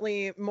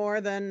definitely more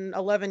than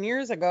 11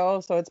 years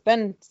ago. So it's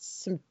been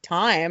some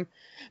time.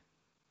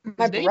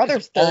 My name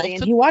brother's is 30, and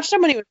Alton? he watched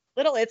him when he was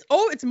little.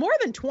 It's more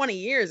than 20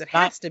 years. It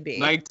has to be.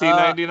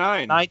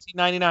 1999.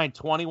 1999,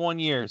 21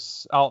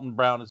 years. Alton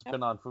Brown has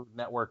been on Food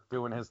Network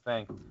doing his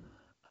thing.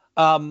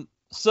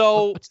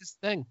 So What's his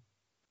thing?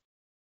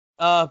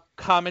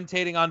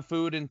 commentating on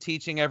food and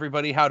teaching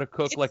everybody how to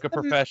cook It's like a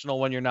the- professional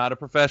when you're not a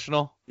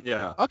professional.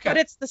 Yeah. Okay. But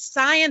it's the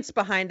science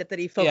behind it that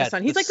he focused Yeah,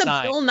 on. He's the like the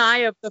science. Bill Nye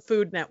of the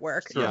Food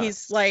Network. Sure.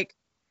 He's like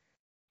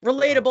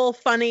relatable,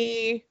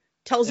 funny,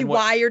 tells And you what-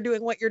 why you're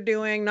doing what you're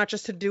doing, not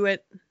just to do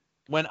it.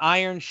 When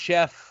Iron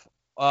Chef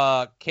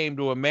came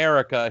to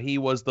America, he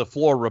was the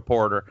floor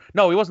reporter.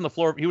 No, he wasn't the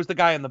floor. He was the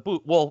guy in the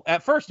booth. Well,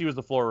 at first he was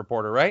the floor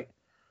reporter, right?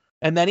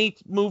 And then he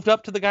moved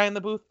up to the guy in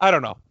the booth. I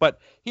don't know, but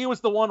he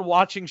was the one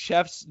watching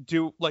chefs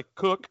do like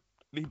cook.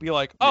 He'd be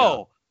like,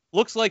 "Oh,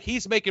 looks like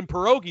he's making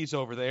pierogies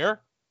over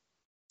there.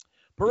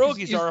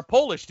 Pierogies He's- are a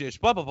Polish dish."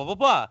 Blah blah blah blah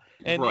blah.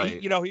 And Right.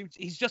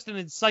 he's just an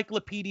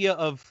encyclopedia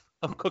of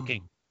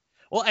cooking.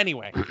 Well,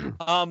 anyway,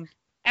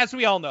 as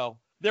we all know,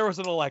 there was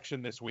an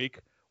election this week.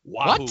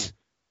 Wahoo. What?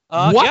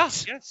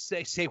 What? Yeah,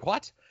 say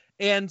what?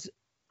 And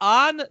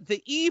on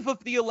the eve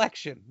of the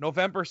election,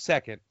 November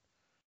 2nd,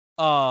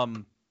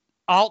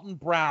 Alton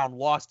Brown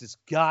lost his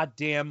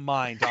goddamn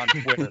mind on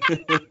Twitter.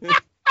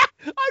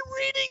 I'm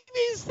reading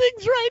these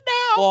things right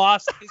now.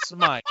 Lost his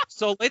mind.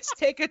 So let's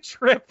take a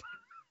trip.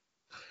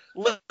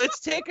 Let's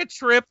take a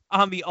trip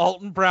on the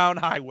Alton Brown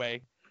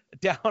Highway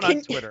down on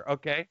Can- Twitter,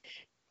 okay?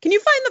 Can you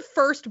find the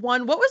first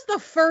one? What was the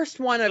first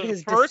one of The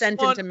his first descent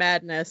one- into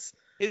madness?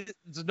 It's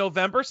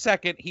November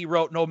 2nd. He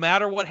wrote, "No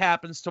matter what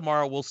happens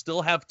tomorrow, we'll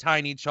still have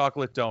tiny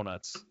chocolate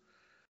donuts."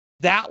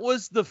 That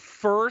was the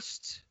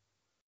first.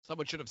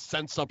 Someone should have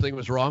sensed something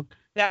was wrong.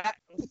 That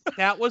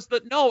was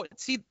the no.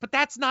 See, but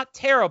that's not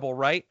terrible,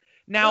 right?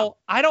 Now, No.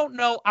 I don't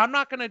know. I'm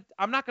not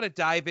gonna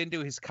dive into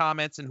his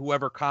comments and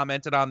whoever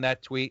commented on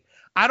that tweet.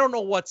 I don't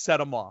know what set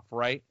him off,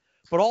 right?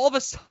 But all of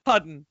a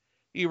sudden,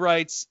 he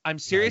writes, "I'm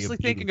seriously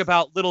thinking beans.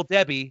 about Little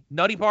Debbie,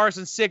 nutty bars,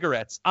 and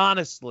cigarettes.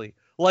 Honestly,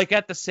 like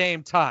at the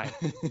same time."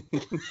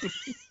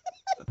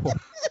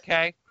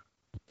 Okay.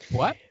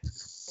 What?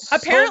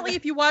 Apparently, So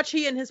if you watch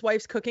he and his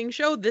wife's cooking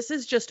show, this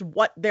is just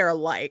what they're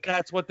like.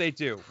 that's what they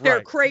do. They're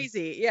Right.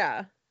 crazy,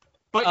 yeah.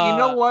 But you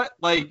know Uh, what?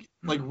 Like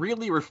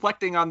really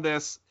reflecting on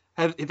this,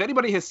 if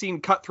anybody has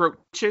seen Cutthroat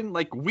Kitchen,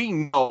 like we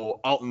know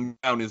Alton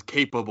Brown is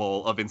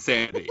capable of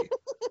insanity.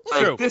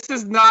 True. This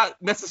is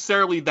not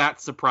necessarily that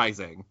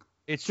surprising.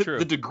 It's true.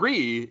 The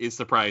degree is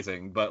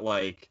surprising, but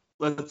like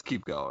let's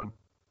keep going.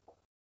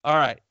 All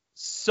right.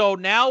 So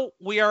now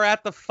we are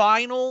at the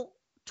final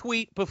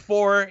tweet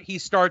before he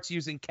starts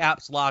using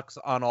caps locks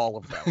on all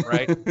of them,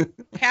 right?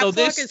 Caps lock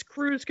this- is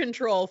cruise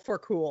control for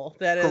cool.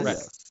 That is.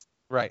 Correct.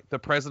 Right. The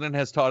president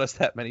has taught us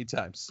that many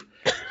times.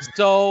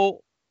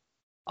 So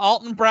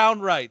Alton Brown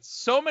writes,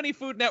 "So many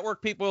Food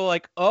Network people are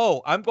like,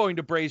 oh, I'm going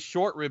to braise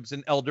short ribs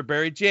in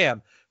elderberry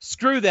jam.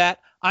 Screw that.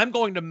 I'm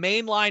going to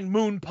mainline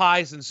moon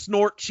pies and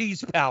snort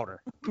cheese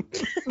powder."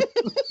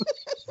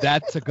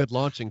 That's a good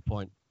launching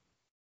point.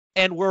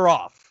 And we're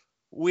off.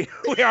 We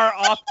are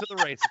off to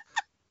the races.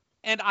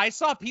 And I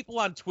saw people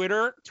on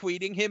Twitter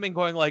tweeting him and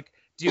going like,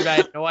 "Dude, I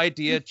had no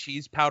idea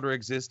cheese powder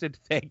existed.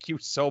 Thank you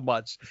so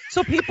much."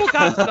 So people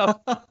got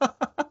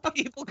stuff.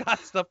 People got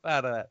stuff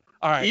out of that.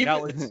 All right,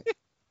 now let's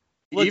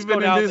go Even in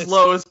down his this-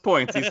 lowest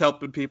points, he's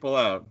helping people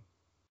out.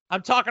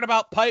 I'm talking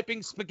about piping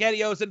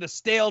SpaghettiOs into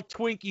stale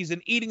Twinkies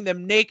and eating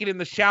them naked in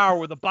the shower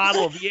with a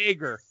bottle of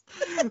Jaeger.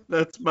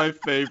 That's my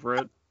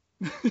favorite.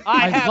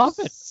 I love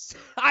it.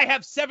 I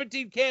have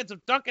 17 cans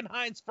of Duncan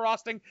Hines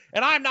frosting,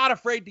 and I'm not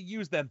afraid to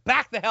use them.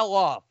 Back the hell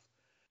off.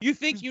 You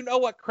think you know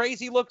what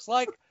crazy looks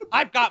like?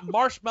 I've got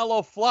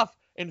marshmallow fluff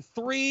and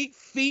 3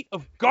 feet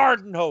of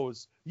garden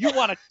hose. You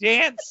want to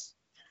dance?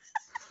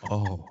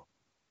 Oh.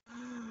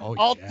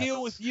 I'll yes.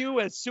 deal with you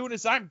as soon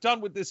as I'm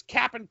done with this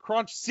Cap'n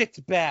Crunch sitz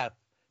bath.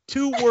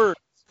 2 words.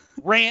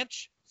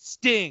 Ranch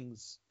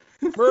stings.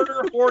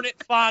 Murder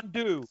hornet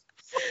fondue.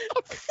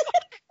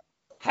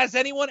 Has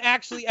anyone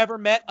actually ever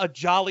met a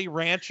Jolly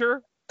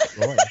Rancher?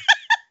 Boy.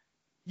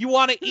 You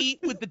want to eat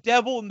with the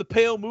devil in the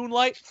pale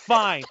moonlight?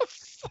 Fine.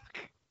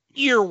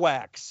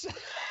 Earwax.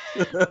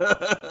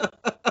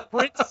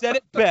 Prince said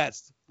it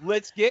best.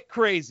 Let's get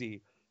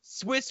crazy.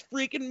 Swiss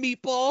freaking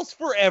meatballs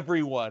for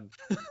everyone.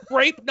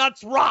 Grape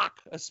nuts rock,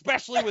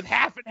 especially with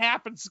half and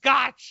half and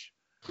scotch.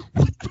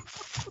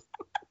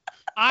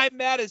 I'm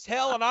mad as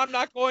hell and I'm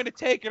not going to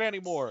take it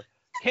anymore.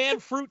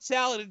 Canned fruit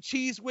salad and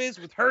cheese whiz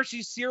with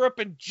Hershey syrup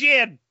and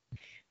gin.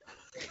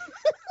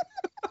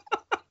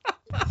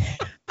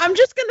 I'm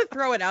just gonna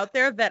throw it out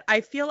there that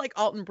I feel like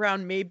Alton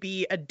Brown may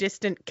be a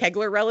distant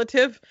Kegler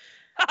relative,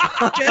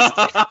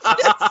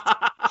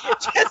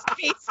 just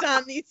based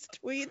on these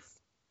tweets.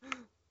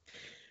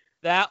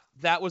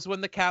 That was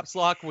when the caps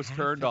lock was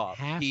turned off.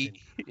 He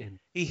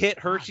hit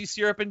Hershey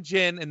syrup and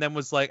gin and then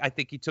was like, I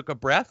think he took a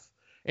breath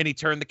and he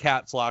turned the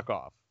caps lock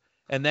off.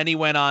 And then he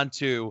went on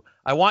to,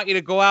 I want you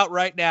to go out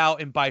right now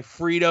and buy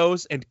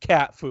Fritos and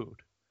cat food.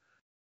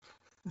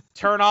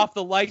 Turn off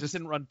the lights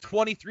and run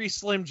 23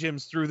 Slim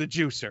Jims through the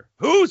juicer.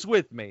 Who's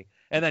with me?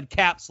 And then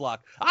caps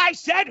lock. I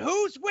said,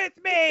 who's with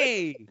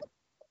me?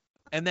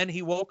 And then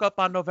he woke up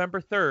on November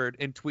 3rd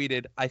and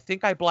tweeted, I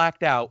think I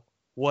blacked out.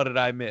 What did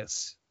I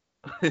miss?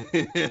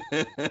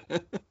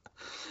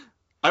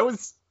 I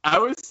was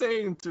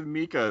saying to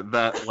Mika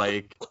that,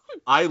 like,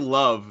 I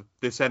love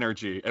this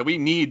energy, and we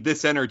need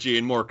this energy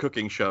in more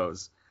cooking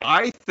shows.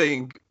 I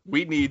think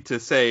we need to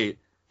say,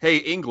 hey,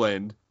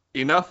 England,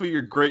 enough of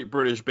your Great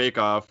British Bake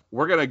Off.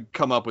 We're going to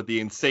come up with the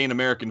insane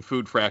American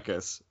food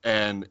fracas,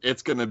 and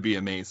it's going to be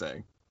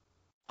amazing.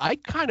 I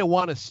kind of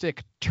want to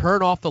stick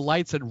turn off the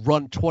lights and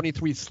run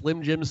 23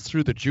 Slim Jims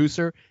through the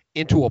juicer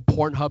into a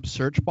Pornhub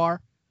search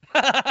bar.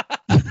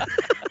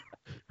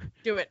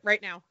 Do it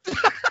right now.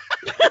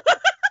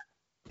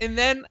 And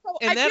then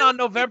on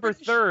November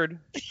 3rd,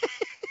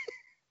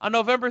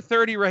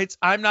 he writes,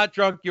 I'm not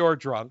drunk, you're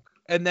drunk.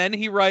 And then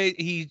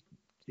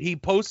he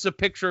posts a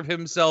picture of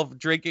himself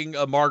drinking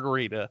a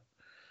margarita.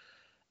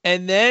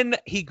 And then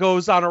he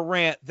goes on a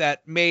rant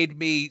that made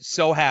me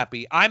so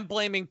happy. I'm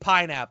blaming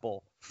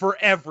pineapple for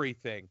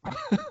everything.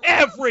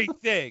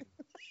 Everything.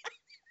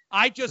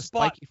 I just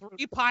bought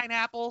 3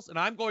 pineapples, and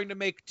I'm going to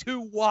make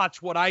 2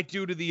 watch what I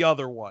do to the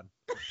other one.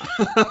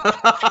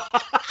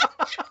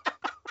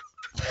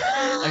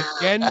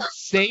 Again,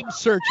 same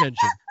search engine.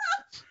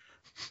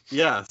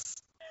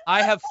 Yes.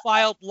 I have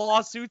filed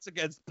lawsuits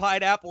against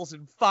pineapples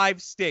in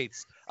 5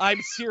 states.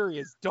 I'm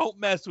serious. Don't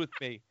mess with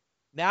me.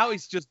 Now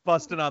he's just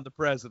busting on the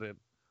president.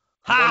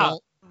 How?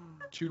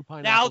 2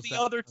 pineapples. Now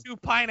the other 2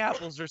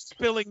 pineapples are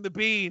spilling the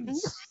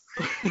beans.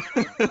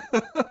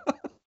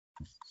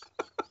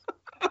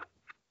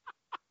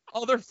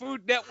 Other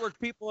Food Network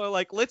people are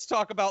like, let's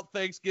talk about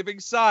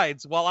Thanksgiving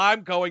sides while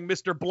I'm going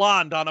Mr.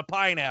 Blonde on a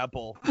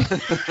pineapple.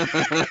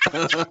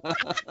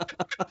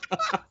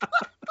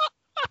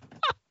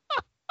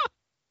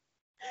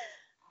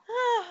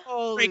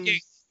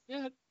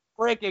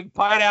 Breaking.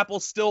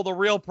 Pineapple's still the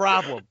real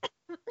problem.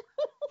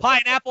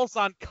 Pineapple's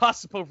on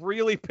cusp of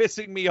really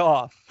pissing me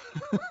off.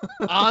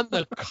 On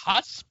the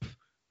cusp?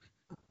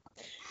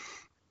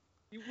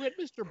 You went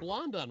Mr.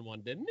 Blonde on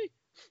one, didn't he?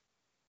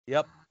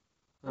 Yep.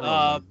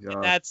 And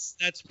that's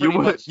pretty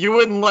much. You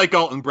wouldn't like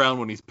Alton Brown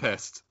when he's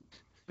pissed.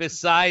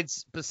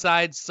 Besides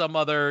some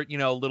other,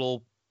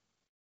 little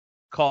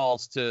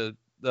calls to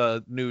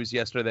the news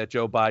yesterday that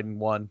Joe Biden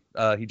won,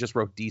 he just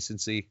wrote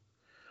decency.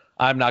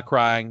 I'm not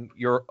crying.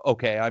 You're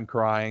okay. I'm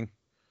crying.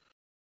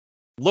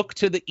 Look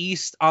to the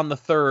east on the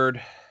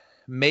 3rd.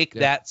 Make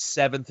that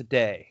 7th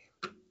day.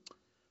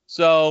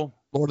 So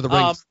Lord of the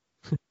Rings.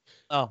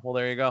 Oh, well,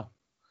 there you go.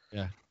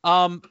 Yeah.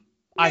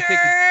 I think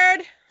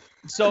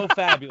it's so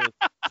fabulous.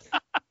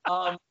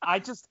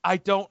 I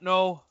don't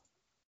know.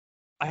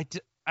 I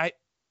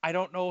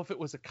don't know if it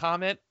was a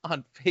comment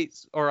on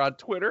Face or on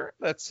Twitter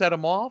that set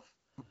him off.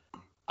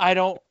 I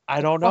don't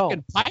know.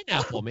 Fucking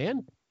pineapple,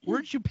 man.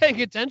 Weren't you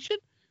paying attention?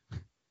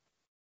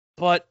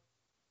 But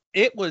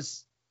it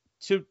was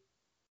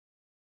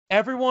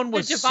everyone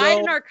was the divide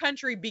in our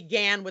country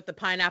began with the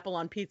pineapple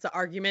on pizza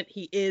argument.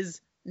 He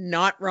is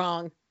not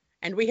wrong.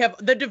 And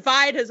the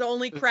divide has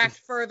only cracked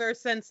further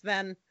since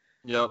then.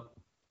 Yep.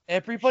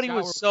 Everybody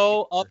was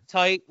so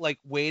uptight, like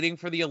waiting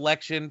for the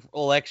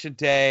election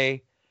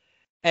day.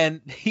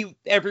 And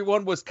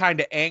everyone was kind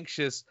of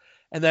anxious.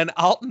 And then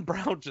Alton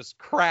Brown just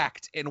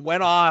cracked and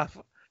went off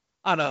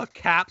on a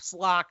caps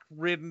lock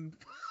ridden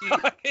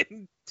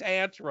fucking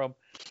tantrum.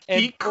 And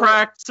he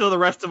cracked so the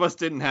rest of us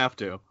didn't have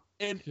to.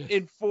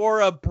 And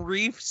for a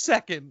brief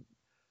second,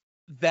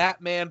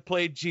 that man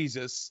played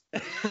Jesus.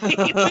 He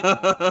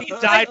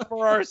died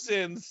for our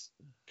sins.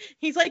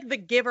 He's like the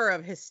giver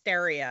of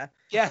hysteria.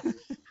 Yeah.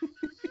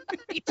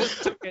 He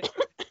just took it.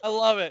 I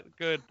love it.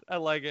 Good. I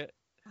like it.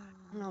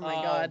 Oh my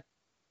God.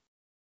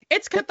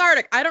 It's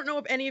cathartic. I don't know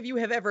if any of you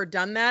have ever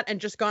done that and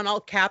just gone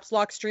all caps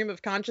lock stream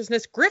of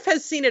consciousness. Griff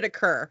has seen it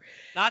occur.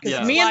 Not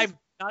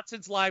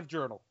since Live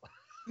Journal.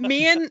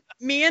 Me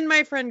and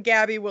my friend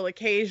Gabby will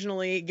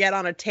occasionally get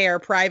on a tear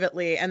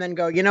privately and then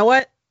go, you know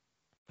what?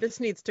 This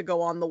needs to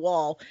go on the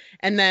wall.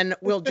 And then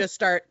we'll just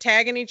start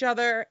tagging each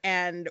other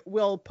and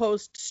we'll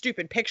post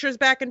stupid pictures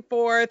back and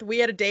forth. We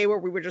had a day where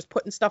we were just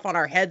putting stuff on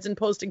our heads and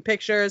posting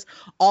pictures,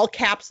 all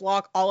caps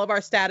lock, all of our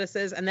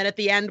statuses. And then at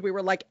the end we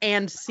were like,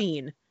 and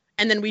scene.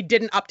 And then we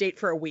didn't update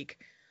for a week.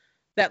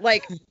 That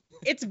like,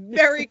 it's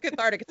very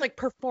cathartic. It's like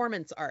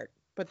performance art,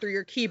 but through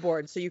your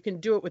keyboard. So you can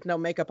do it with no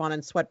makeup on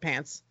and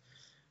sweatpants.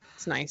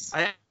 It's nice.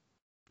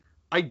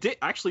 I did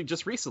actually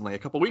just recently, a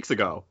couple weeks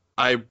ago,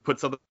 I put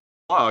something on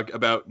the blog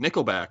about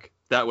Nickelback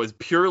that was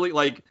purely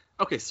like,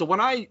 okay, so when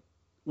I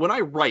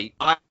write,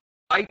 I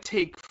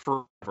take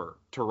forever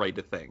to write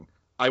a thing.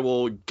 I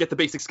will get the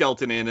basic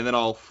skeleton in and then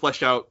I'll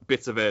flesh out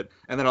bits of it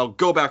and then I'll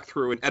go back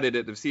through and edit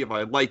it to see if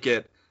I like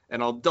it.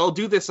 And I'll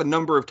do this a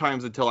number of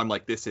times until I'm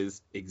like, this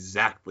is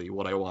exactly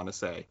what I want to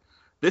say.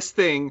 This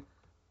thing,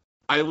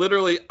 I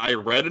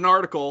read an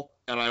article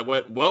and I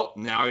went, well,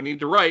 now I need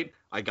to write.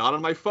 I got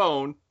on my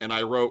phone and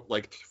I wrote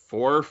like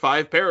 4 or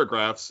 5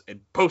 paragraphs and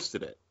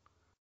posted it.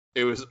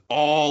 It was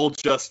all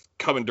just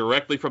coming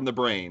directly from the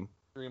brain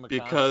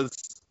because,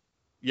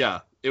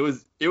 yeah, it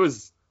was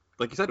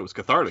like you said, it was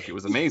cathartic. It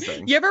was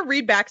amazing. You ever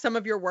read back some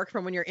of your work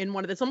from when you're in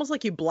one of this? It's almost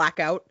like you black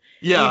out.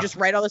 Yeah. And you just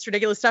write all this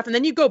ridiculous stuff. And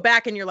then you go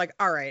back and you're like,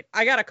 all right,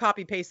 I got to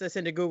copy paste this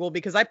into Google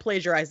because I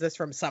plagiarized this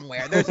from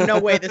somewhere. There's no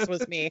way this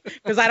was me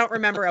because I don't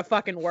remember a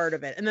fucking word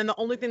of it. And then the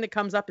only thing that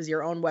comes up is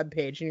your own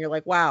webpage. And you're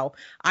like, wow,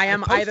 I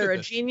am either a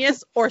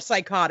genius or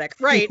psychotic.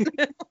 Right.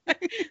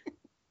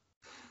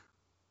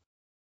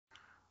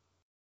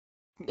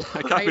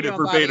 I copied it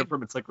verbatim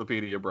from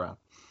Encyclopedia Brown.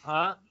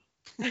 Huh?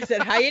 I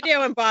said, how you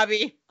doing,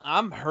 Bobby?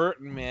 I'm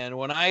hurting, man.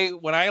 When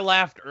I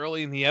laughed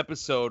early in the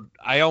episode,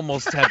 I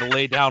almost had to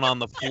lay down on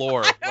the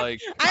floor.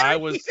 Like I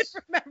don't even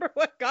remember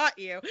what got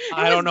you.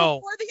 I don't know.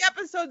 Before the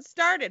episode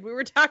started, we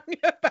were talking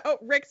about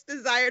Rick's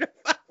desire to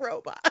fuck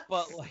robots.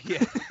 But like,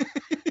 yeah.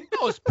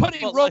 I was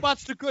putting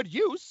robots to good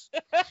use.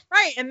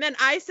 Right, and then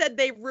I said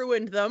they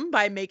ruined them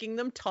by making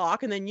them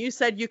talk, and then you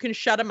said you can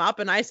shut them up,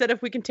 and I said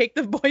if we can take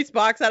the voice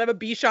box out of a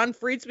Bichon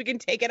Fritz, we can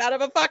take it out of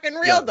a fucking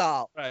real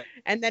doll. Right.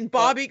 And then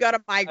Bobby got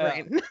a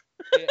migraine.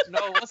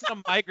 No, it wasn't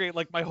a migraine.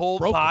 Like my whole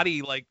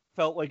body like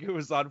felt like it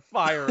was on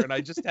fire, and I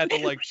just had to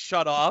like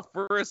shut off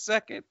for a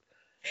second.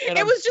 And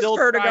it was just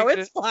vertigo.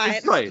 It's fine.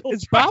 It's right.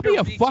 Is Bobby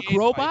a fuck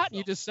robot?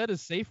 You just said a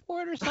safe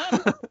word or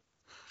something?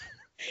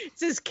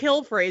 It's his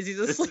kill phrase. He's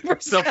a sleeper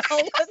cell.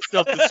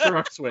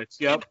 Self-destruct switch.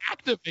 Yep.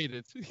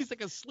 Activated. He's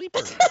like a sleeper.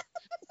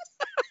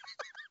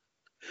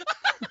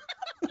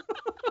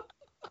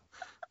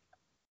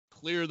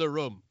 Clear the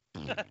room.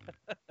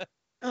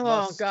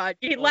 Oh God!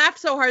 He laughed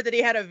so hard that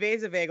he had a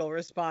vasovagal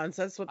response.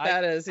 That's what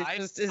that is.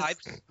 I've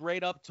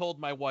straight up told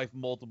my wife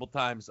multiple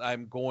times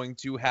I'm going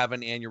to have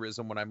an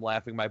aneurysm when I'm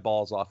laughing my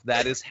balls off.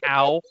 That is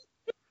how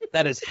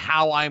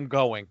I'm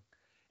going.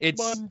 It's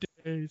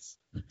Mondays.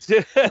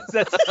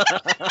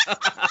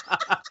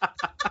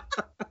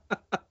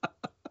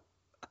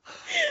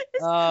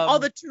 All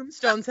the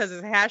tombstone says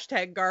is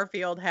hashtag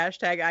Garfield,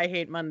 hashtag I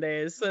hate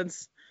Mondays.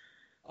 That's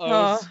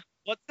what's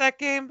that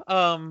game?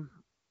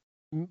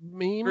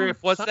 Meme?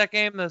 What's that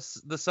game?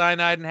 The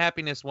Cyanide and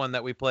Happiness one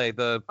that we played.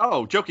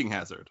 Joking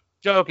Hazard.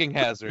 Joking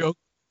Hazard.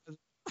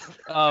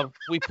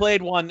 We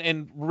played one,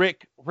 and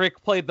Rick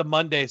played the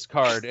Mondays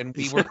card, and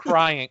we were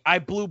crying. I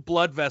blew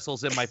blood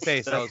vessels in my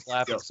face. I was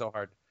laughing so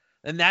hard,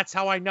 and that's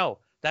how I know.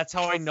 That's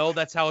how I know.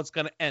 That's how it's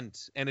gonna end,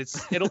 and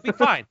it'll be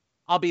fine.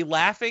 I'll be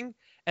laughing,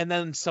 and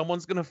then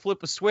someone's gonna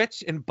flip a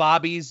switch, and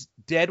Bobby's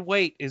dead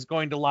weight is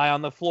going to lie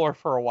on the floor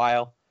for a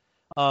while.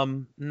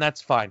 And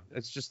that's fine.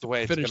 It's just the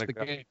way it's gonna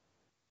go. Game.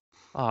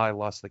 Oh, I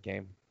lost the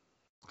game.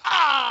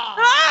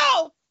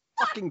 Oh!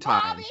 Fucking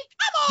time. Bobby,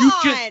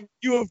 come on!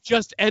 You have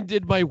just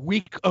ended my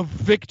week of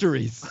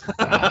victories.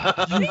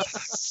 I've been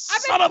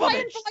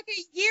playing for like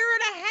a year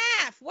and a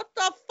half. What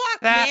the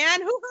fuck,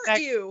 man? Who hurt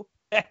you?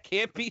 That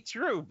can't be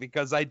true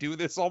because I do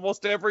this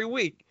almost every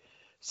week.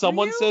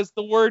 Someone says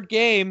the word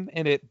game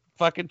and it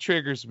fucking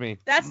triggers me.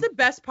 That's the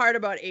best part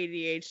about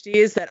ADHD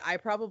is that I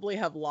probably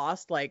have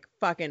lost like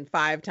fucking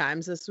 5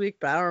 times this week,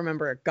 but I don't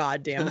remember a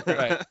goddamn thing.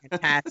 Right.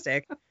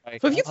 Fantastic. Right.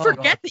 So if you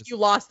forget that you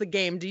lost the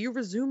game, do you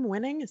resume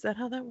winning? Is that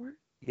how that works?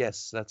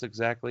 Yes, that's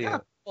exactly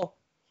it. Cool.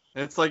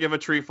 It's like if a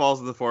tree falls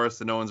in the forest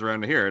and no one's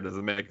around to hear it,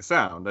 doesn't make a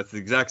sound. That's the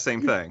exact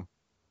same thing.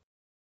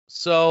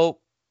 So,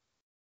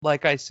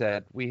 like I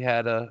said, we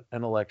had an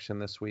election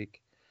this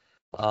week.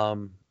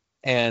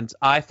 And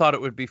I thought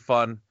it would be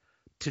fun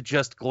to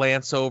just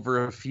glance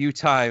over a few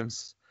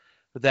times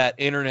that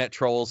internet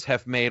trolls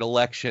have made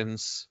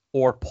elections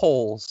or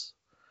polls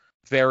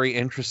very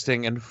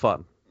interesting and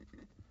fun.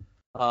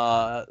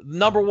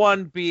 Number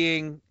one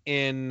being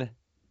in,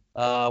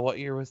 what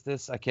year was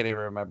this? I can't even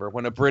remember.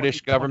 When a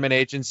British government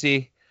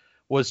agency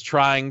was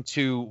trying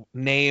to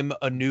name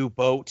a new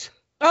boat.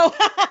 Oh.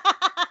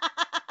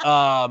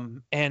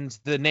 And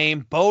the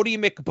name Bodie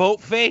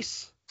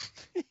McBoatface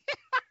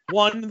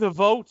won the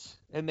vote,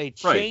 and they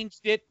changed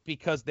it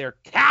because they're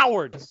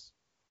cowards.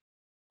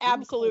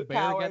 Absolute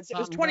cowards. It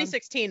was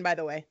 2016, by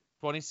the way.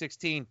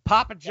 2016.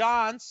 Papa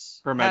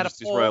John's Her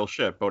Majesty's Royal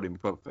Ship, Bodie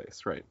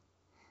McBoatface, right.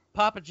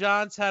 Papa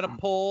John's had a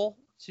poll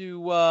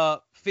to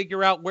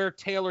figure out where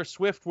Taylor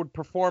Swift would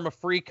perform a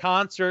free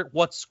concert,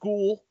 what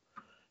school,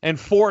 and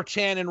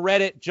 4chan and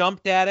Reddit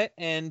jumped at it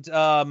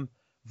and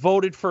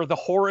voted for the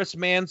Horace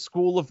Mann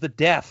School of the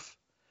Deaf,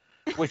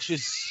 which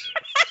is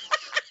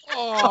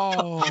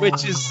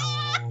which is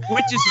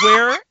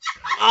where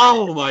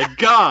my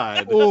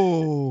God.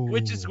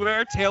 Which is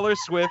where Taylor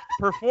Swift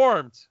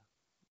performed.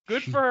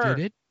 Good for her.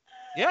 Did it?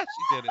 Yeah,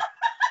 she did it.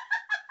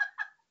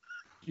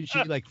 Did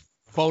she like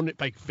phone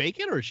it, like fake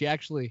it, or she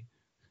actually?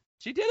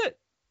 She did it.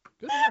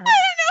 Good I don't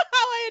know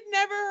how I had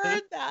never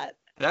heard that.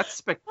 That's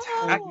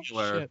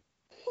spectacular.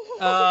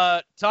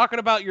 Talking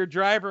about your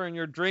driver and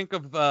your drink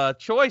of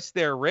choice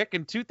there, Rick.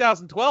 In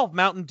 2012,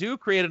 Mountain Dew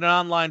created an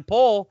online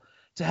poll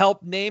to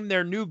help name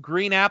their new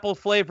green apple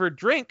flavored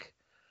drink.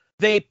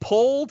 They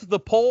pulled the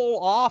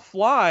poll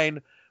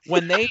offline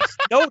when they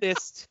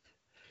noticed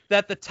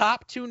that the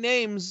top 2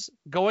 names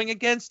going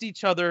against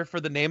each other for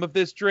the name of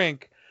this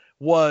drink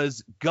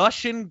was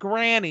Gushin'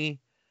 Granny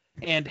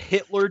and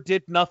Hitler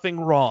Did Nothing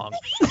Wrong.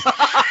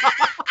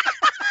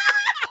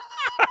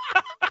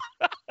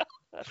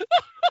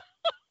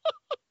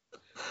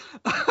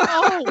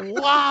 Oh,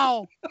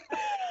 wow. Oh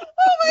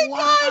my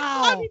God,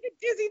 Wow. Bobby, the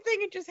dizzy thing,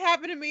 it just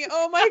happened to me.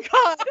 Oh my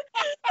God.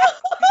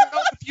 You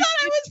know, if you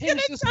I was did change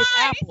gonna this with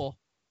die. Apple,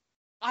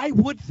 I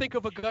would think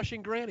of a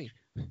gushing granny.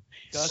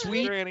 Gus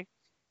Sweet. Granny.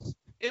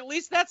 At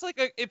least that's like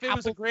if it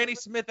was a Apple. Granny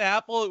Smith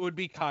apple, it would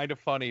be kind of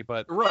funny,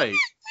 but Right.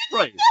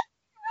 Right.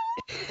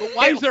 But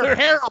why is there Hitler-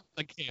 hair on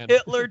the can?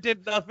 Hitler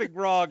did nothing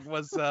wrong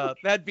was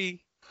that'd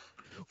be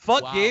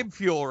fuck Wow. Game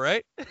Fuel,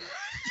 right?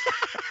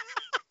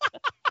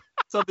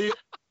 So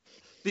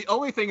the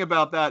only thing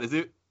about that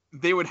is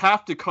they would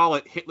have to call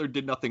it Hitler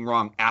did nothing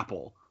wrong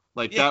apple.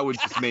 Like Yeah. that would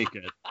just make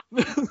it.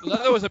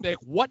 That was a big.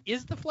 What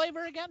is the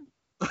flavor again?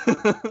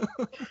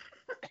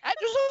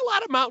 There's a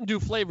lot of Mountain Dew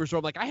flavors where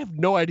I'm like, I have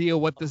no idea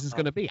what this is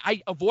going to be.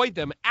 I avoid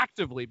them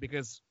actively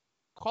because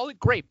call it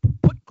grape.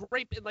 Put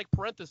grape in like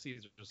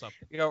parentheses or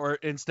something. You know, or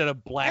instead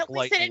of black At least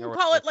lightning they didn't or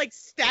call it like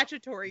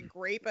statutory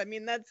grape. I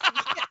mean, that's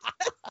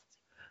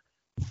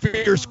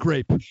Fierce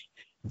grape.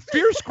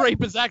 Fierce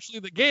grape is actually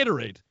the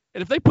Gatorade.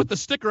 And if they put the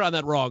sticker on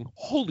that wrong,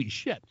 holy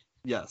shit.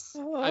 Yes.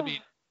 I mean,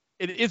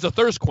 it is a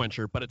thirst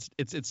quencher, but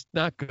it's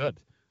not good.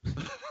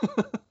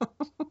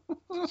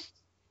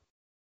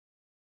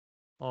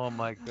 Oh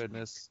my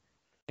goodness.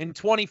 In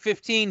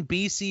 2015,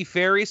 BC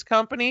Ferries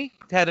Company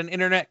had an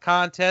internet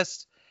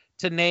contest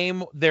to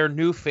name their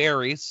new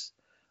ferries.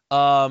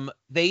 They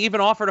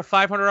even offered a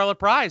 $500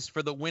 prize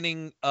for the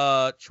winning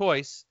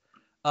choice.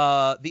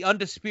 The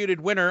undisputed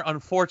winner,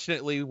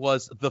 unfortunately,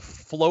 was the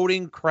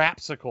floating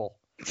crapsicle,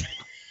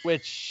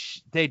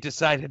 which they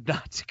decided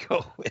not to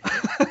go with.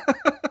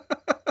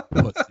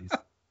 Pussies.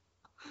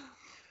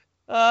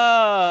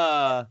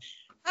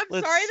 I'm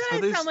Let's- sorry that so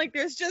I there's- sound like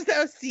there's just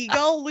a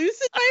seagull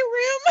loose in my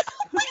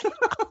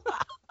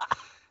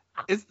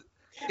room.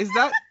 Is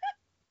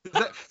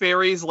that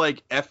ferries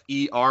like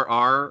Ferries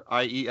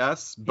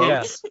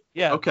boats?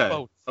 Yeah. Okay,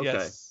 Boats. okay,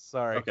 Yes.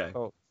 Sorry. okay.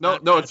 Boats.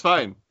 No, it's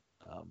fine.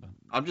 Um,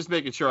 I'm just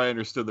making sure I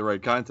understood the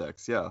right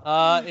context.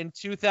 Yeah. In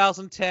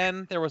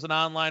 2010, there was an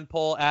online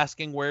poll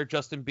asking where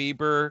Justin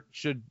Bieber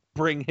should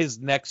bring his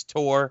next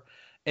tour,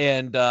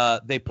 and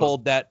they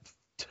pulled that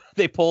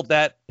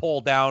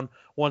poll down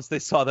once they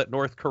saw that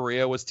North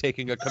Korea was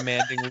taking a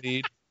commanding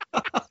lead.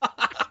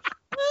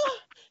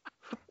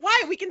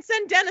 Why? We can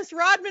send Dennis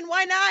Rodman.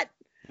 Why not?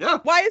 Yeah.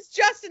 Why is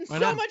Justin Why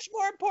so not? much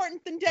more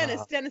important than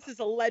Dennis? Dennis is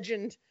a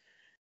legend.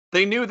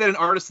 They knew that an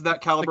artist of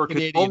that caliber could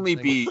Canadian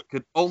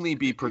only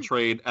be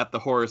portrayed at the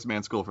Horace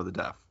Mann School for the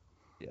Deaf.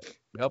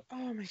 Yep.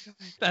 Oh my God.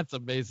 That's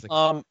amazing.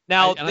 Now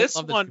And this I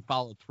love that one, you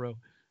followed through.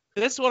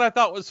 this one I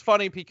thought was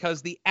funny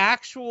because the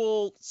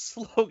actual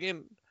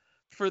slogan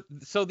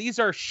so these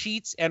are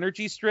Sheetz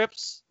energy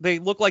strips. They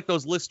look like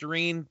those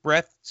Listerine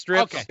breath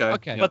strips.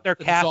 Okay. But they're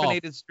Dissolve.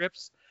 caffeinated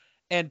strips.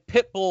 And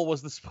Pitbull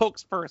was the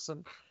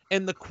spokesperson.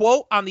 And the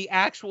quote on the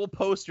actual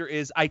poster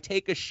is, "I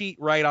take a sheet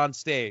right on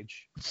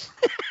stage,"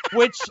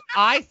 which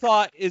I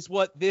thought is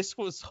what this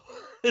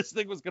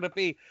thing was going to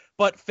be.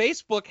 But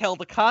Facebook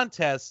held a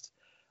contest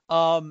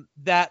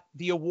that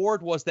the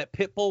award was that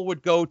Pitbull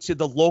would go to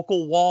the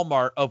local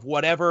Walmart of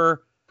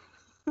whatever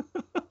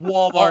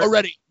Walmart,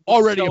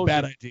 Already a chosen.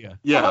 bad idea.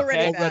 Yeah.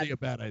 Already bad. Already a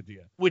bad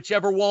idea.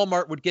 whichever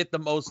Walmart would get the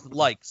most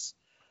likes.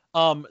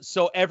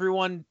 So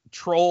everyone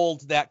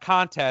trolled that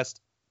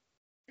contest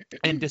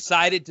and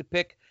decided to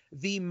pick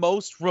the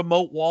most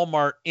remote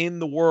Walmart in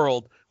the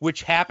world,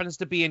 which happens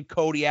to be in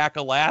Kodiak,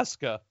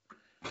 Alaska.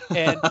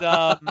 And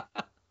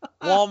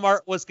Walmart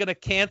was going to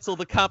cancel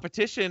the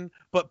competition,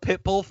 but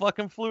Pitbull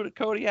fucking flew to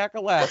Kodiak,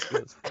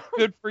 Alaska.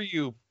 Good for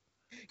you.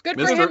 Good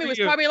for Mr. him. It was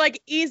probably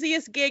like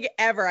easiest gig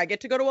ever. I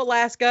get to go to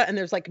Alaska and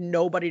there's like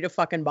nobody to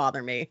fucking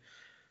bother me.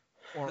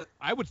 Or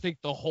I would think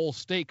the whole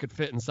state could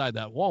fit inside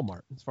that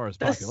Walmart as far as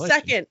The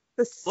population.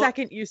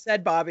 second you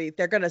said, Bobby,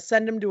 they're gonna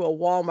send him to a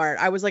Walmart.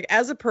 I was like,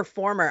 as a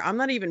performer, I'm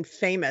not even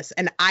famous,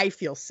 and I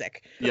feel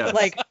sick. Yes.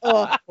 Like,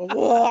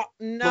 oh,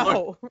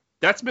 no.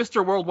 That's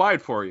Mr.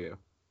 Worldwide for you.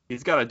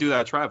 He's got to do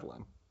that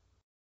traveling.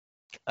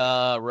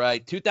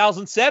 Right.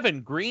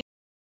 2007, Green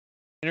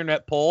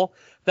internet poll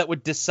that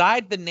would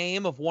decide the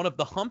name of one of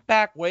the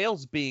humpback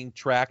whales being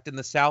tracked in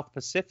the South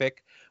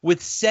Pacific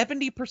with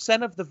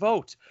 70% of the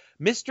vote.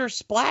 Mr.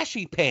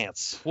 Splashy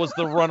Pants was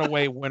the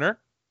runaway winner.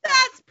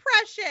 That's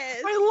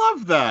precious. I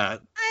love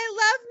that. I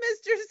love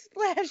Mr.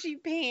 Splashy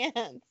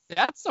Pants.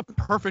 That's a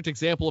perfect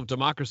example of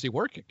democracy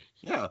working.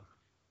 Yeah.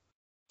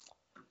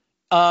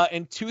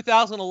 In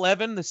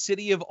 2011, the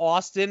city of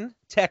Austin,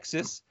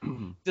 Texas,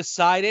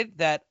 decided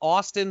that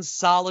Austin's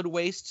Solid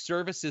Waste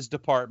Services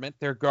Department,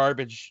 their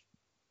garbage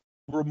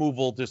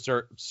removal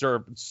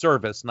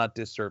service, not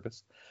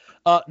disservice,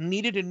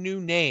 needed a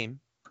new name.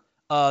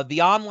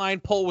 The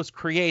online poll was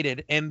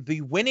created, and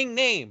the winning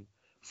name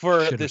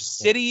for the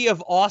city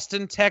of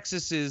Austin,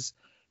 Texas's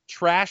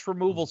trash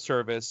removal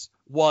service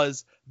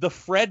was the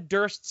Fred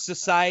Durst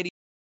Society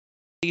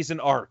and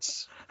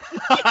Arts.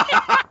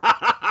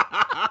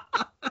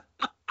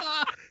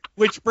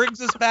 Which brings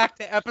us back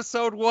to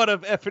episode 1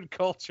 of Effin'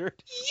 Cultured.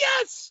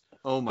 Yes!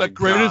 Oh my The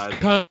greatest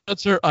God.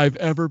 concert I've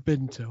ever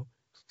been to.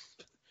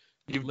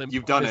 You've Limp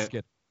done it.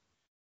 Bizkit.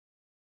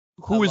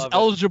 Who is love it.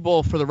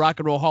 eligible for the Rock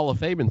and Roll Hall of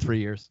Fame in 3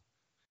 years?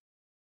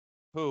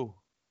 Who?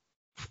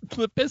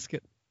 Limp Bizkit.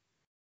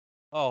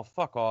 Oh,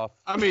 fuck off.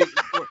 I mean,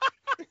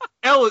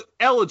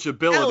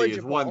 eligibility is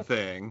Eligible. one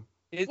thing.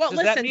 Well, Does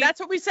that listen, mean- that's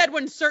what we said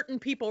when certain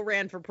people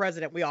ran for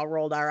president. We all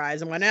rolled our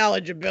eyes and went,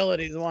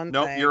 eligibility is one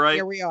Nope, thing. you're right.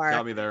 Here we are.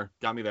 Got me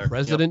there.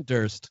 President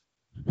Durst.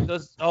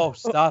 Oh,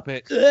 stop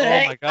it. Oh,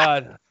 my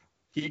God. Yep.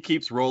 He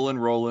keeps rolling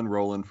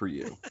for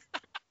you.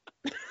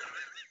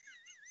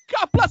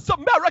 God bless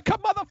America,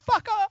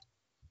 motherfucker.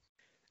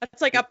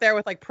 That's like up there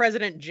with like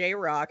President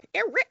J-Rock.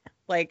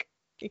 Like,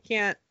 you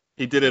can't.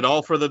 He did it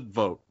all for the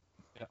vote.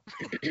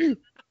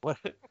 What?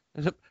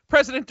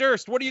 President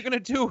Durst, what are you going to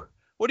do?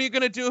 What are you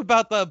going to do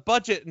about the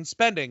budget and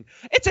spending?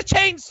 It's a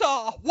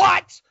chainsaw.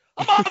 What?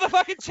 A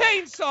motherfucking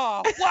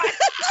chainsaw. What?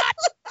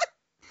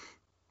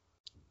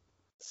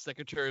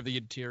 Secretary of the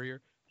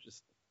Interior.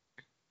 Just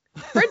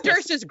Fred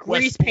Durst is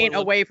grease paint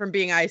Westmoreland. away from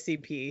being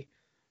ICP.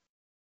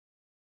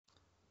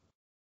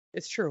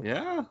 It's true.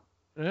 Yeah.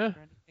 yeah.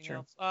 Anything Sure.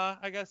 else?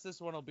 I guess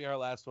this one will be our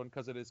last one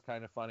because it is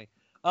kind of funny.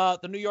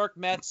 The New York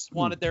Mets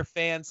wanted their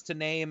fans to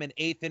name an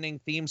 8th inning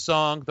theme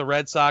song. The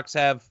Red Sox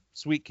have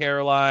Sweet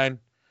Caroline.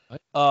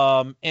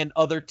 And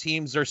other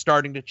teams are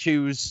starting to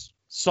choose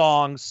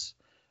songs.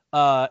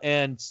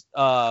 And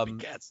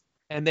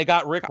they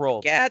got Rick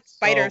rolled. Get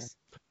spiders.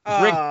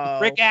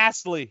 Rick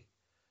Astley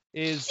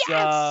is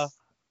Yes!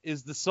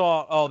 is the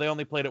song. Oh, they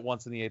only played it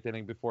once in the 8th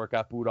inning before it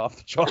got booed off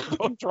the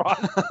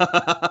Jumbotron.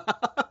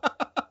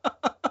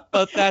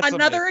 But that's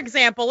Another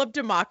example of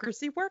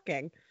democracy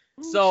working.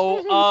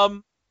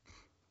 So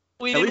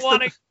we At didn't least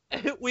want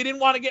to we didn't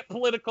want to get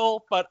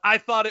political, but I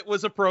thought it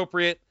was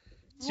appropriate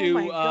Oh to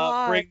my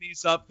God. bring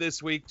these up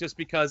this week, just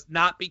because,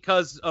 not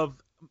because of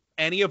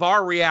any of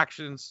our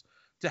reactions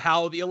to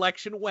how the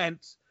election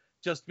went,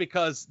 just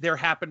because there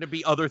happened to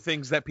be other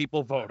things that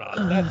people vote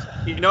on.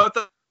 That's You know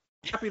what?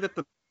 Happy that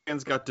the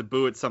fans got to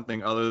boo at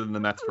something other than the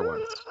Mets for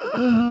once.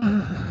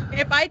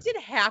 If I did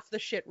half the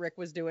shit Rick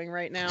was doing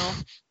right now,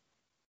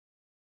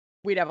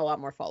 we'd have a lot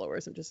more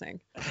followers. I'm just saying.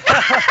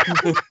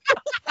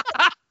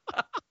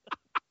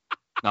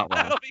 Not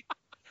wrong. that'll be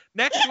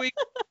next week.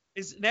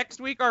 Is next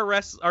week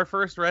our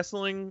first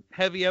wrestling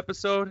heavy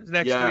episode?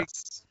 Next week.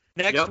 Yes.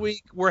 Next Yep.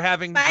 week we're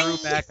having Bye. Drew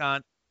back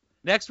on.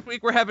 Next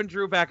week we're having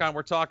Drew back on.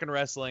 We're talking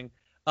wrestling.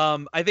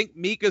 I think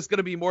Mika's going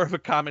to be more of a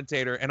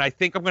commentator, and I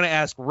think I'm going to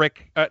ask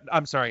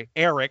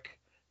Eric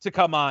to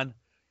come on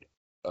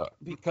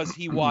because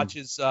he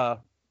watches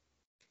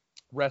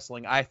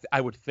wrestling.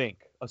 I would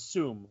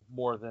assume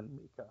more than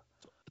Mika.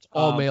 It's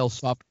all male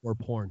softcore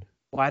porn.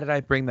 Why did I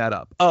bring that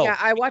up? Oh, Yeah,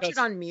 I watch because-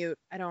 it on mute.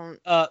 I don't.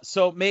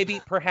 So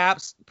maybe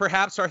perhaps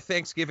our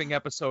Thanksgiving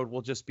episode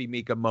will just be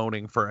Mika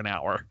moaning for an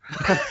hour.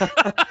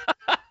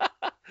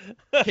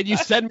 Can you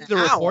send me the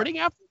Ow. recording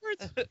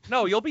afterwards?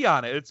 No, you'll be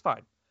on it. It's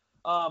fine.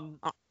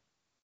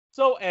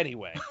 So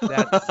anyway,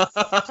 that's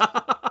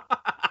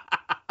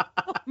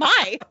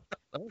My.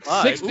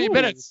 60 Ooh,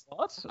 minutes.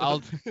 what?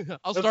 I'll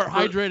start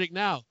hydrating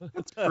now.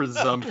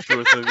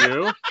 Presumptuous of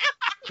you.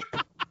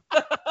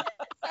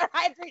 Start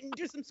hydrating and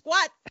do some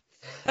squats.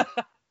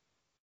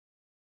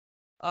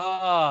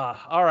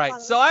 All right.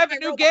 So I have a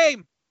new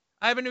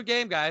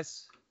game,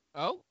 guys.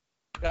 Oh,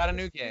 Got a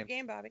new New game.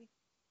 game, Bobby.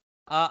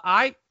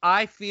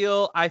 I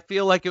feel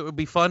like it would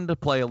be fun to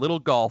play a little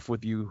golf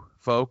with you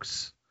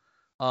folks.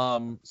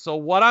 So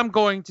what I'm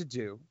going to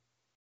do,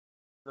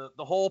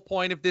 the whole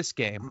point of this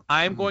game,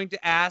 I'm going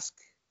to ask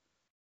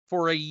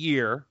for a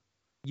year.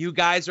 You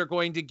guys are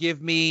going to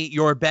give me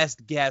your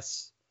best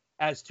guess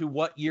as to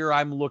what year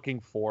I'm looking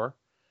for.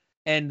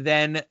 And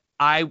then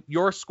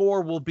your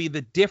score will be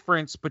the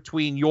difference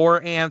between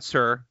your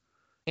answer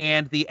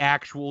and the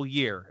actual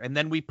year. And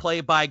then we play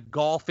by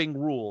golfing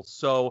rules.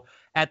 So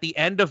at the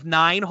end of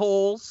 9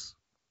 holes,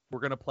 we're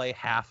going to play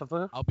half of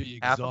a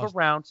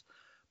round.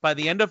 By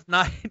the end of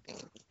 9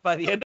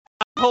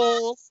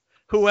 holes,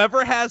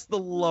 whoever has the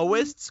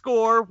lowest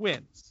score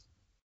wins.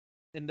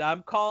 And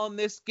I'm calling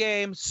this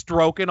game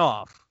Stroking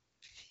Off.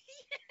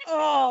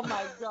 Oh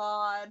my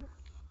God.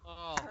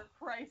 Oh, For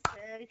Christ's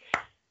sake.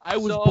 I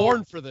was So-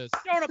 born for this.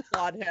 Don't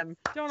applaud him.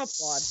 Don't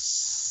applaud.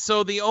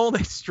 So the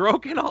only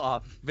Stroking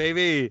Off,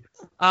 baby.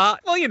 Well,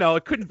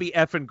 it couldn't be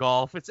effing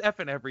golf. It's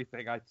effing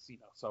everything.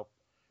 So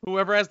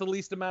whoever has the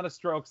least amount of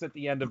strokes at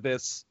the end of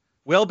this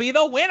will be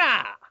the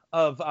winner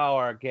of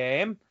our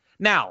game.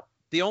 Now,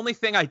 the only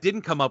thing I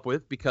didn't come up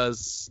with,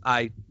 because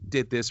I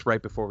did this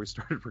right before we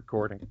started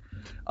recording,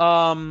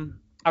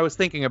 I was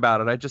thinking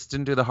about it. I just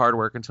didn't do the hard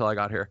work until I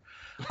got here.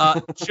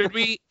 Should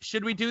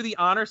we do the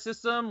honor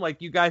system?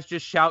 Like, you guys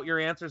just shout your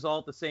answers all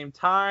at the same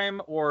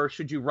time, or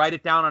should you write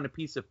it down on a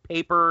piece of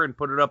paper and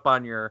put it up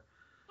on your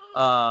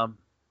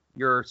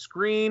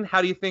screen?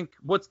 How do you think?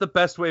 What's the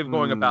best way of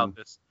going about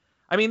this?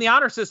 I mean, the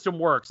honor system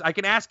works. I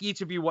can ask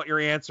each of you what your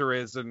answer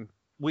is, and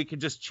we can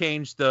just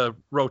change the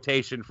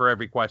rotation for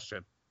every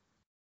question.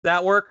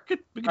 That work?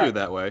 We can do it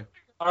that way.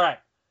 All right.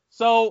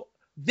 So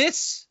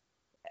this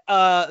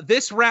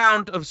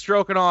round of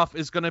Stroking Off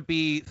is going to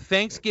be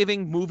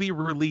Thanksgiving movie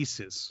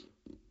releases.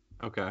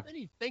 Okay. How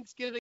many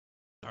Thanksgiving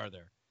are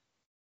there?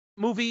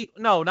 movie.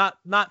 No, not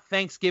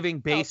Thanksgiving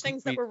based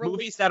things that movies. were Movies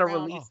released that are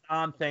around- released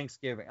on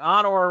Thanksgiving,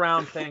 on or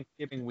around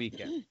Thanksgiving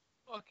weekend.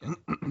 Okay.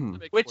 That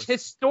makes Which, more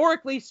sense.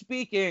 historically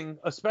speaking,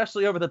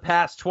 especially over the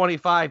past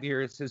 25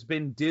 years, has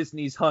been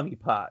Disney's Honey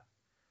Pot.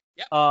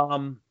 Yep. All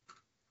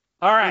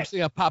right, First thing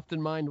that popped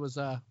in mind was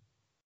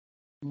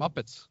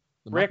Muppets.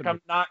 The Rick. Muppet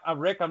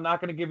I'm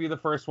not going to give you the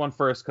first one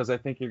first because I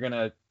think you're going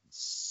to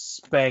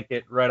spank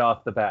it right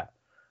off the bat.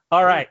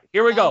 All right,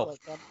 here we go.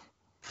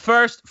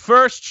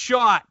 First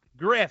shot,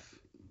 Griff.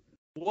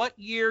 What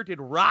year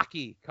did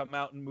Rocky come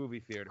out in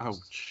movie theaters? Oh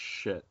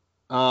shit.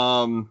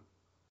 Fucking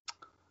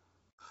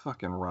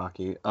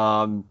Rocky.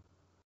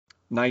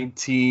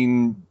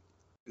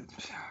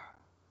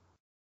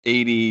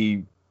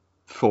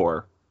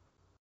 1984.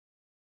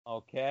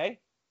 Okay.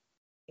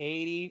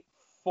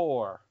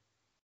 84.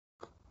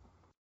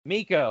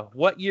 Mika,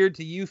 what year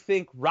do you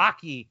think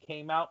Rocky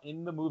came out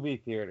in the movie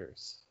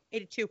theaters?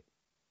 82.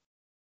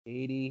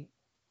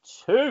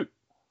 82.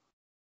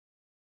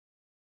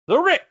 The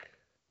Rick,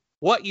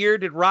 what year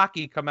did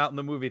Rocky come out in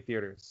the movie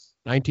theaters?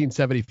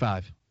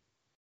 1975.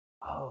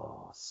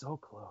 Oh, so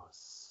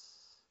close.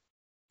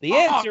 The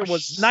answer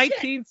was shit.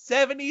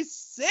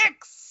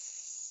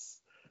 1976.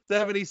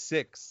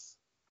 76.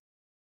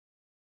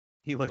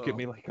 He looked at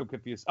me like I'm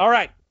confused. All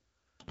right.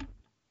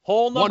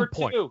 Hole number 1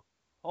 point. 2.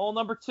 Hole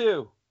number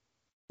 2.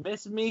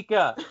 Miss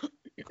Mika,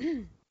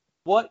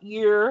 what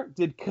year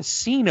did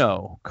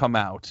Casino come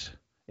out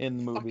in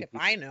the Fuck movie? if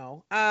I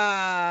know.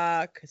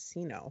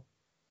 Casino.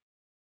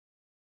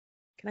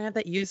 Can I have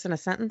that used in a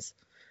sentence?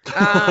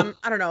 I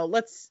don't know.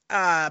 Let's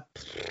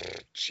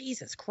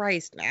Jesus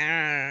Christ.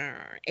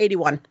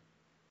 81.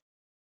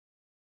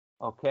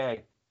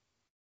 Okay.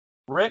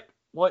 Rick,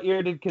 what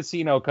year did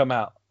Casino come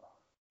out?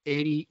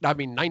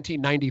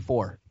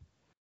 1994.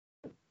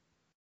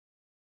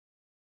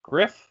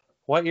 Griff,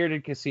 what year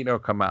did Casino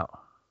come out?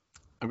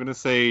 I'm gonna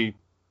say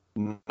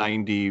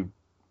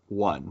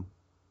 91.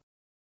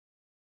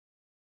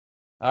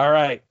 All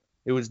right.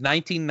 It was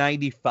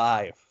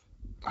 1995.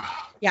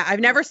 Yeah, I've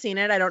never seen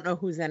it. I don't know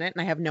who's in it,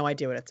 and I have no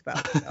idea what it's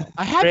about. So.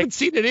 I haven't Rick.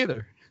 seen it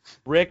either.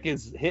 Rick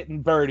is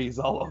hitting birdies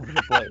all over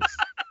the place.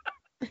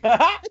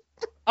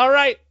 All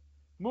right.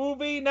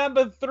 Movie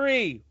number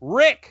 3.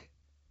 Rick,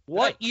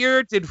 what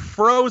year did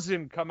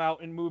Frozen come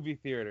out in movie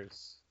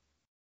theaters?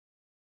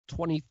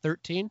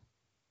 2013.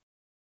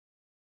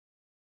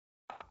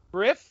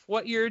 Griff,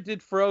 what year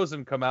did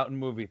Frozen come out in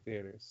movie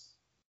theaters?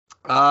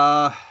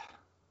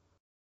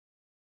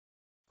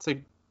 Say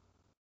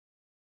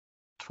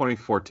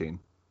 2014.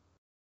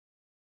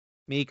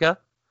 Mika,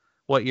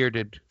 what year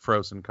did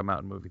Frozen come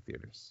out in movie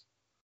theaters?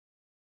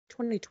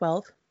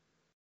 2012.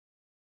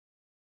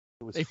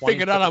 It was They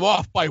figured out I'm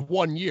off by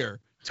 1 year.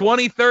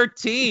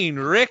 2013.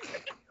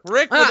 Rick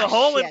with a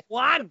hole in shit.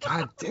 one.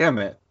 God damn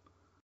it.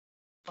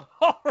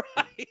 All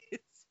right.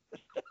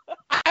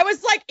 I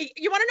was like,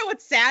 you want to know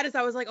what's sad? Is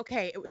I was like,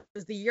 okay, it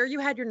was the year you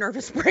had your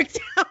nervous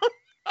breakdown.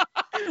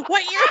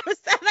 What year was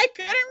that? I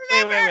couldn't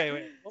remember.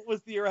 Wait. What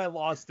was the year I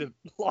lost it?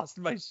 Lost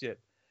my shit.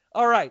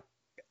 All right.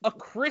 A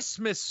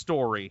Christmas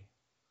Story.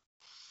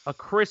 A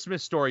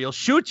Christmas Story. You'll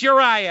shoot your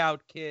eye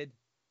out, kid.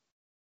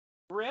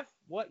 Griff,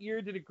 what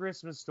year did A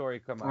Christmas Story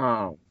come out?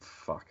 Oh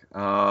fuck.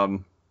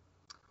 I'm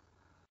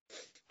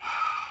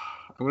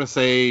gonna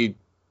say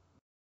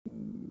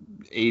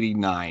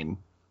 89.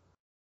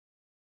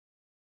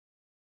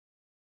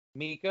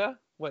 Mika,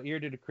 what year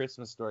did A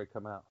Christmas Story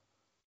come out?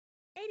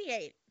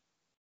 88.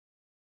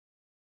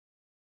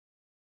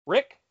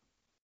 Rick,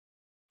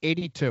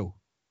 82.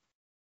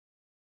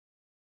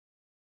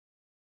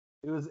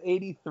 it was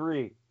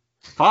 83.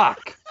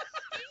 Fuck.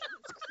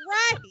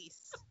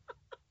 Christ.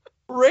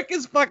 Rick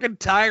is fucking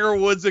Tiger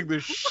Woodsing the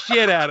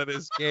shit out of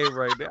this game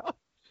right now.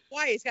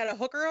 Why? He's got a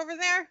hooker over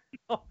there?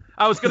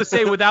 I was gonna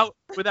say without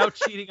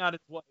cheating on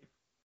his wife.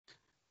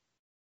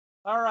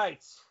 All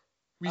right.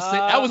 We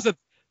say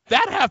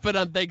that happened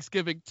on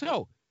Thanksgiving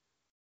too.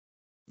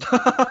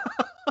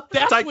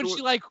 That's Tiger when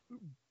she like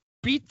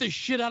beat the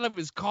shit out of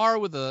his car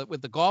with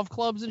the golf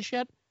clubs and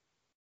shit.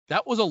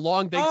 That was a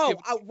long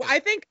Thanksgiving.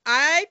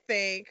 I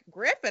think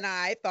Griff and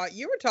I thought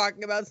you were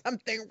talking about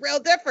something real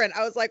different.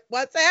 I was like,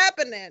 what's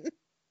happening?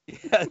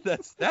 Yeah,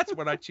 that's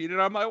when I cheated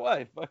on my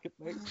wife. Fucking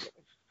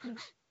Thanksgiving.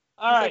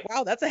 All I was right. like,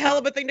 wow, that's a hell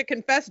of a thing to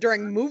confess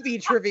during movie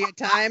trivia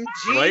time.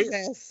 Right?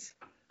 Jesus.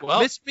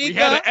 well, Miss we Mika?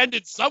 had to end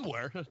it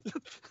somewhere.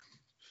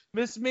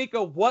 Miss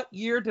Mika, what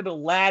year did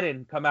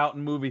Aladdin come out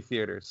in movie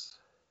theaters?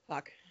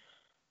 Fuck.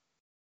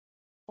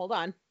 Hold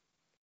on.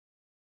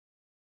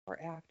 Or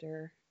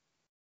after.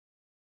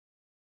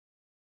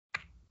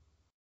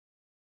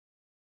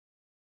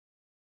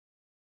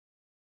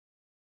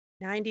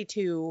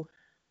 '92.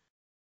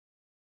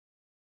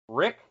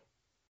 Rick,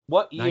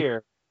 what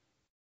year?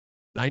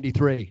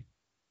 93.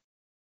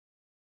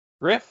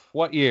 Griff,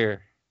 what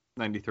year?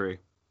 93.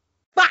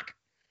 Fuck.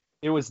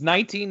 It was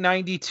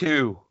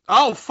 1992.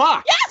 Oh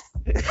fuck. Yes.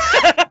 Fuck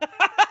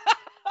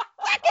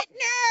it,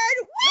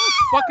 nerd. Woo!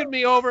 Fucking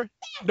me over.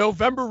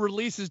 November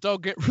releases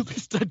don't get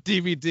released on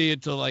DVD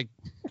until like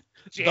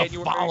January.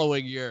 the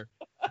following year.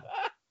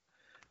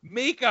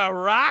 Mika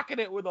rocking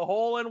it with a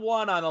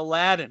hole-in-one on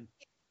Aladdin.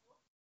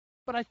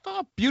 But I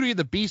thought Beauty and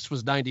the Beast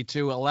was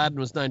 92, Aladdin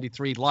was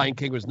 93, Lion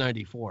King was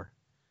 94.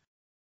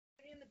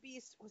 Beauty and the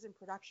Beast was in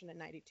production in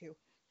 92. I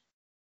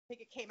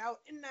think it came out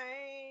in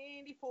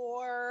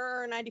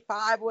 94,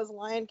 95 was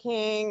Lion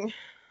King.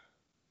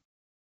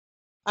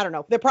 I don't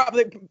know.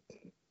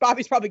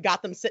 Bobby's probably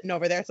got them sitting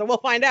over there, so we'll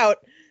find out.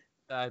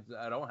 I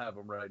don't have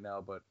them right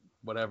now, but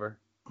whatever.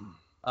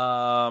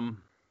 All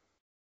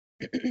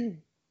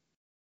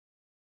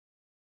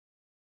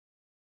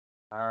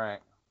right.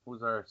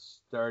 Who's our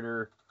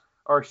starter?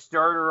 Our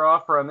starter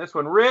offer on this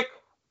one, Rick.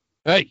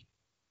 Hey.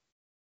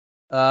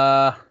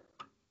 Yeah,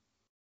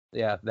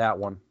 that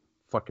one.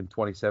 Fucking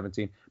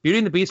 2017. Beauty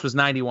and the Beast was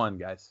 91,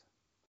 guys.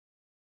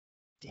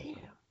 Damn.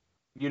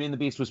 Beauty and the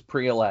Beast was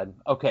pre-Aladdin.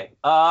 Okay.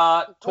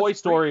 Toy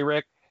Story,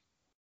 Rick.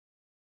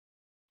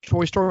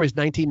 Toy Story is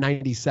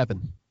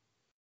 1997.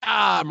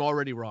 I'm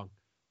already wrong.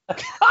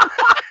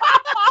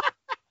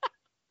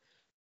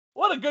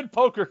 What a good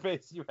poker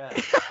face you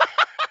had.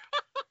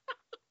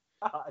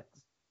 God.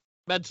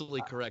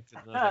 Mentally corrected.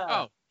 And I was like,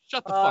 oh,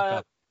 shut the fuck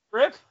up.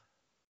 Rick?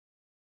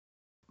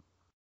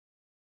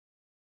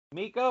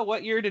 Mika,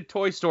 what year did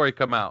Toy Story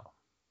come out?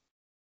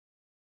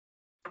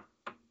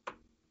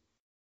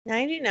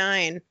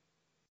 99.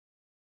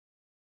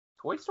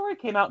 Toy Story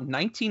came out in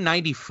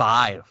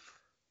 1995.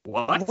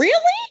 What? Really?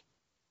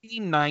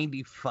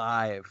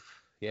 1995.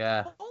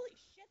 Yeah. Holy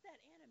shit, that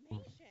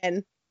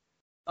animation.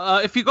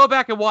 If you go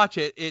back and watch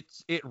it, it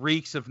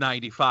reeks of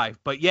 95.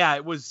 But yeah,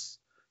 it was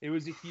a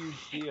huge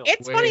deal.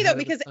 It's Way funny though,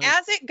 ahead of because its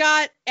time.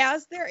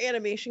 as their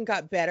animation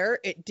got better,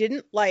 it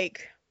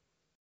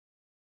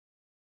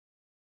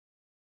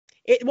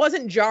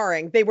wasn't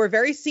jarring. They were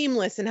very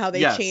seamless in how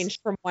they Yes.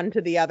 changed from one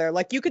to the other.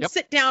 Like you could Yep.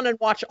 sit down and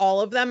watch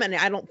all of them, and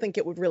I don't think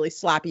it would really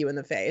slap you in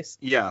the face.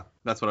 Yeah,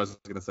 that's what I was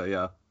gonna say.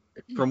 Yeah,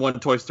 from one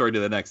Toy Story to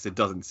the next, it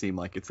doesn't seem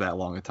like it's that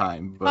long a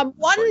time. But From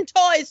one like,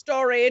 Toy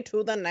Story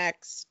to the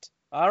next.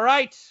 All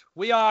right,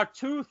 we are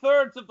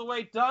 2/3 of the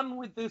way done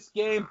with this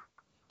game.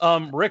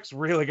 Rick's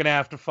really gonna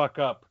have to fuck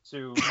up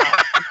to.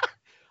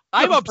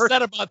 I'm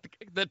upset about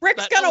that.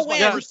 Rick's that gonna was my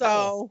win, worst so-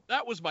 goal.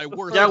 That was my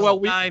worst. Yeah, goal. well,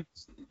 we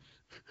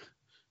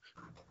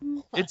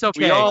It's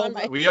okay.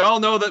 we all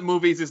know that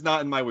movies is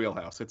not in my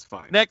wheelhouse. It's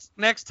fine. Next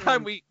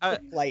time we.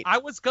 Light. I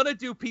was gonna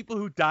do people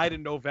who died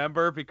in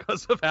November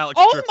because of Alex.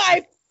 Oh Trebek.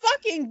 my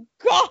fucking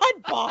god,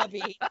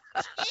 Bobby!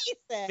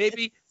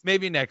 Jesus.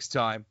 Maybe next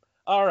time.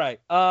 All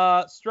right.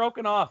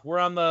 Stroking off. We're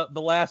on the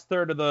last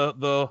third of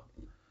the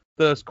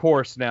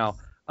course now.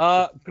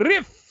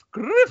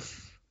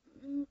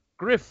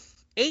 Griff.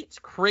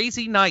 8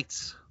 Crazy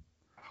Nights.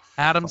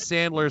 Adam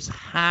Sandler's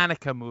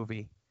Hanukkah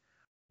movie.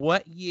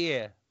 What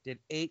year did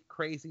 8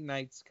 Crazy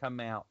Nights come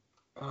out?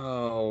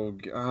 Oh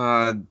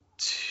God.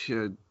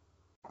 2000.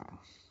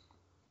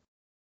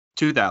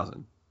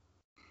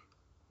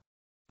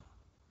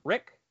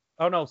 Rick?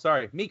 Oh no,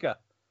 sorry, Mika.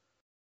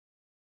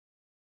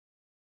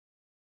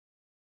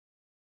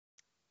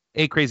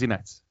 8 Crazy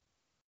Nights.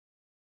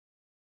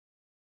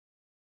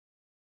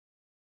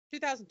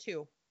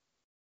 2002.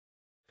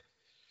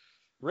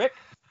 Rick?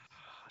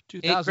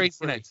 8 Crazy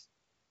 2003. Nights.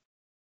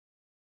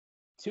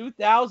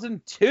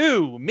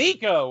 2002.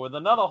 Mika with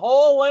another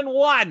hole in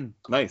one.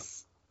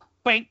 Nice.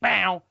 Bing,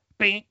 bow,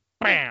 bing,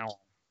 bow.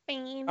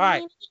 All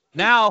right.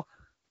 Now,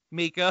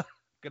 Mika,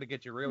 gonna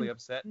get you really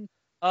upset.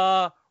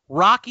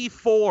 Rocky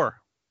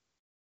 4.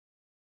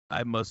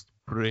 I must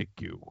break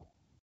you.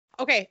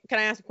 Okay, can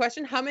I ask a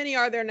question? How many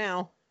are there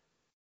now?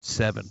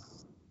 7.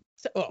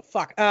 Oh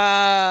fuck.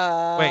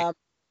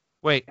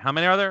 Wait, how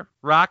many are there?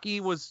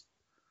 Rocky 1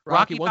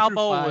 through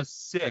Balboa 5, was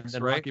 6, and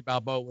then right? Rocky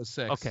Balboa was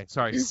 6. Okay,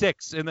 sorry,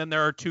 6, and then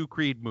there are 2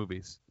 Creed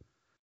movies.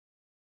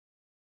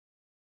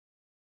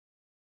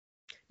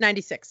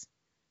 96.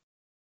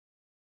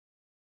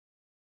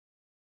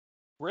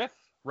 Riff,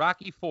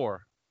 Rocky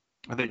 4.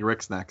 I think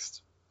Rick's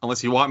next.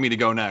 Unless you want me to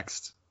go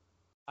next.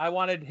 I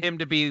wanted him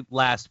to be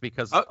last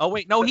because. Oh. Oh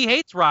wait, no, he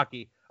hates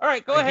Rocky. All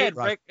right, go I ahead, hate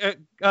Rocky. Rick.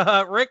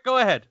 Rick, go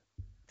ahead.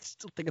 I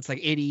still think it's like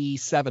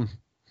 87.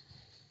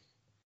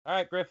 All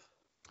right, Griff.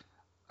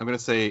 I'm gonna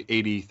say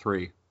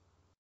 83.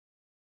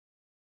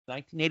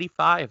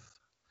 1985.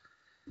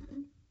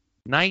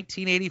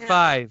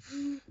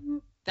 1985.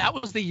 That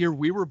was the year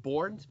we were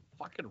born.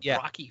 Fucking Yeah.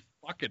 Rocky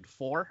fucking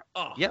 4.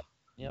 Oh. Yep.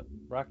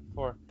 Rocky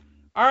 4.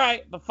 All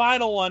right, the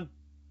final one.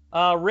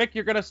 Rick,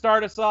 you're gonna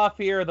start us off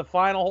here. The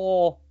final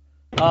hole.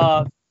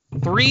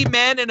 3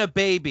 men and a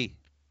baby.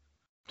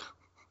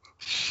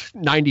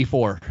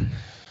 94.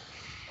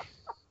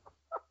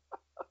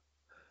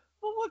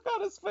 The look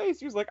on his face.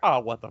 He was like, "Oh,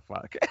 what the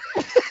fuck."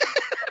 I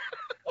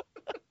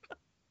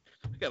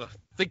gotta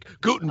think.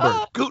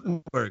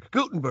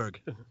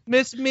 Gutenberg.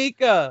 Miss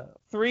Mika,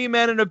 3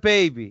 men and a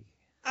baby.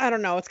 I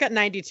don't know. It's got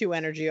 92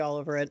 energy all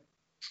over it.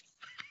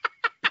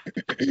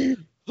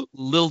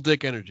 Lil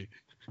Dick energy.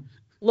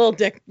 Little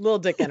dick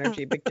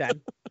energy, big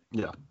time.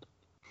 Yeah.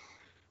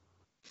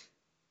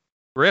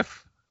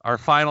 Griff, our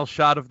final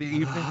shot of the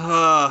evening.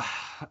 I'm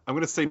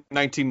gonna say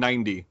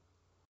 1990.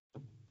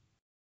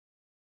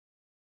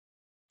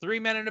 Three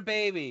Men and a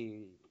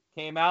Baby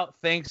came out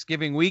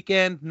Thanksgiving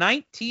weekend,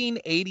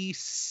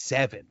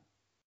 1987.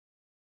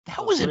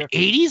 That was an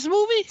 80s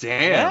movie?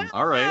 Damn.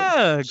 All right.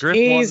 Yeah, Griff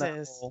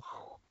Jesus.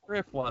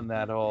 won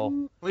that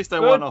hole. At least I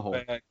Good won a hole.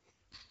 back.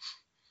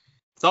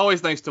 It's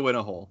always nice to win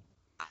a hole.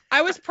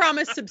 I was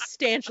promised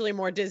substantially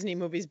more Disney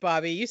movies,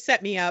 Bobby. You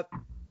set me up.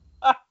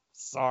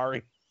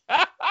 Sorry.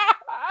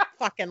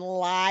 Fucking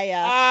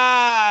liar.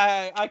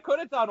 I could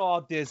have done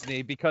all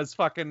Disney because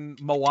fucking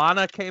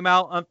Moana came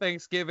out on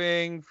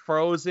Thanksgiving,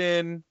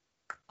 Frozen.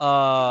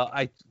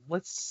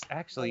 Let's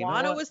actually. You know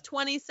Moana what? was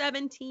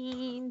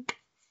 2017.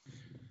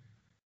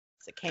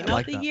 So it came I out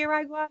like the that. year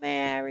I got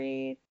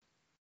married.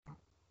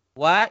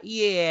 What?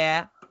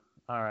 Yeah.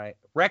 All right.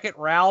 Wreck-It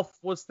Ralph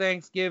was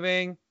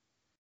Thanksgiving.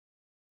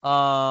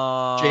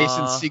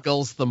 Jason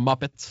Segel's The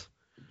Muppets.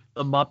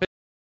 The Muppet.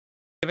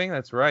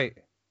 That's right.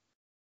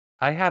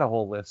 I had a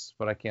whole list,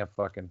 but I can't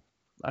find it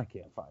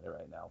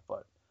right now.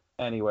 But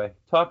anyway,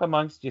 talk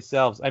amongst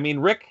yourselves. I mean,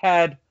 Rick,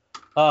 you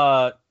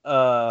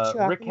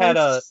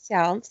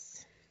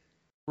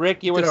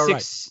were Did all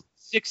right.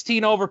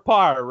 16 over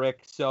par, Rick.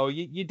 So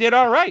you did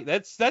all right.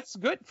 That's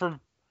good for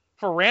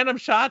random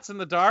shots in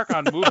the dark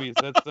on movies.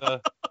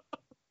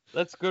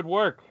 That's good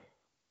work.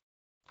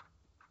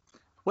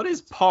 What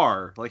is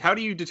par? Like, how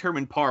do you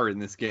determine par in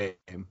this game?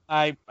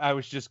 I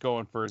was just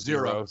going for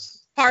Zero.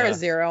 zeros. Par Yeah. is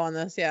 0 on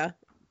this, yeah.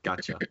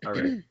 Gotcha. All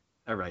right.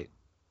 All right.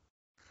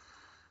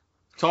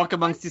 Talk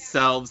amongst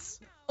yourselves.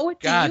 Oh, do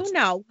God. you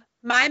know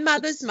my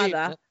mother's See,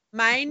 mother,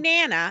 my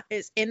Nana,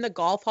 is in the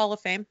Golf Hall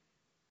of Fame?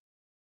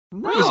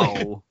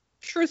 No.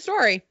 True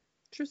story.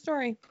 True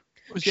story.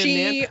 Was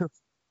She-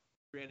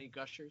 Granny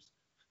Gushers?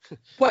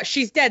 What?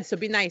 She's dead, so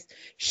be nice.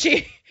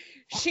 She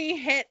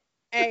hit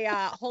a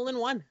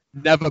hole-in-one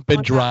Never been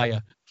On top.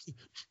 drier.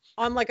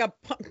 on like a.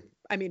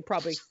 I mean,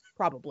 probably.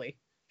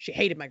 She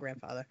hated my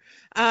grandfather.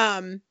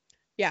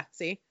 Yeah.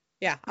 See.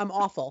 Yeah. I'm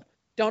awful.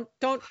 Don't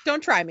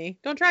try me.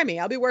 Don't try me.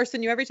 I'll be worse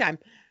than you every time.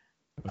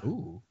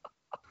 Ooh.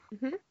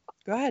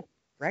 Go ahead,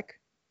 Rick.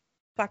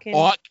 Fucking.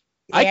 Oh,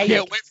 I yeah, can't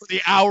you- wait for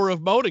the hour of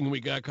moating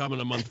we got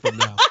coming a month from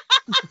now.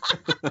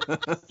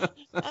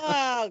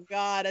 Oh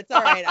God, it's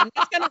all right. I'm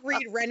just gonna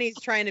read Rennie's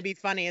trying to be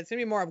funny. It's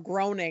gonna be more of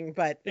groaning,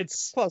 but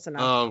it's close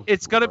enough. Oh,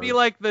 It's gonna be Lord.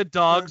 like the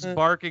dogs Mhm.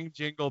 barking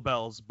jingle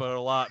bells, but a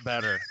lot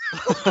better.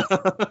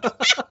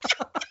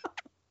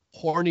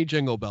 Horny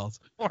jingle bells.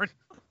 I'm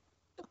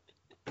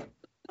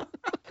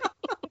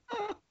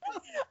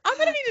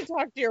gonna need to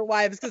talk to your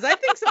wives because I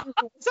think something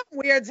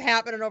weird's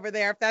happening over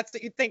there. If that's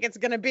what you think it's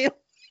gonna be.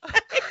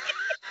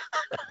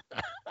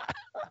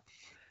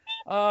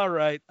 All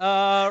right.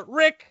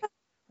 Rick,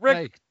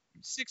 Hey.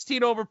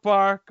 16 over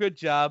par. Good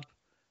job.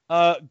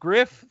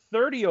 Griff,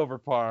 30 over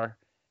par.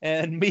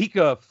 And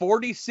Mika,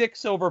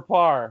 46 over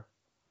par.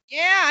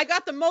 Yeah, I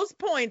got the most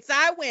points.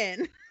 I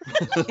win.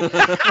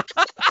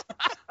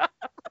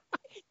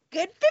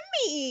 Good for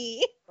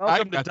me.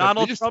 Welcome to got that.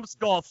 Donald We just- Trump's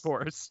golf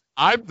course.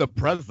 I'm the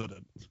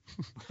president.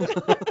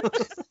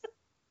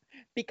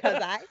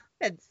 Because I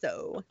said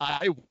so.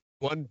 I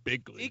won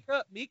bigly.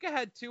 Mika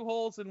had 2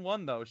 holes in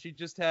 1, though. She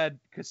just had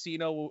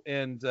Casino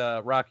and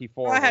Rocky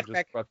 4. Go ahead, were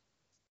Rick. just-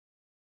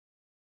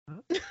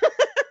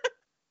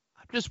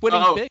 I'm just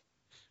winning Oh. big.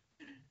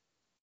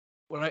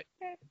 When I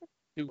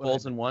 2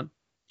 holes in 1.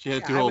 She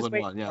had Yeah, 2 I holes was in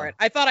waiting 1, for yeah. it.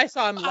 I thought I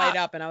saw him light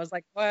up, and I was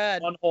like,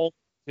 "What?" 1 hole,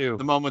 2.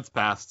 The moment's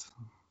passed.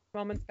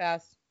 Moments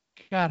passed.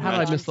 God, how did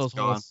I miss It's those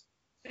gone. holes?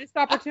 Missed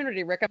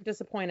opportunity, Rick. I'm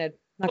disappointed.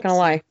 Not gonna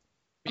lie.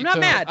 I'm not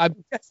mad. I'm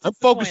just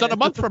focused on a disappointed.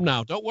 month from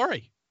now. Don't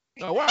worry.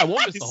 Don't worry. I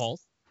won't miss the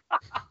holes.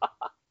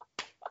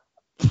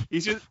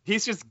 He's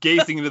just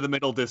gazing into the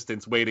middle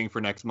distance, waiting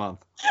for next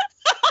month.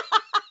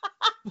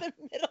 The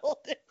middle.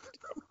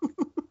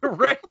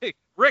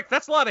 Rick,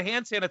 that's a lot of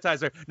hand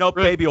sanitizer. No, Rick.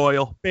 baby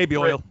oil. Baby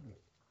Rick. oil.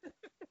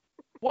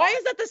 Why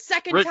is that the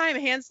second Rick- time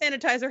hand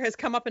sanitizer has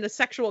come up in a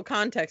sexual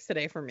context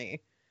today for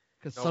me?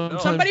 Because No, no.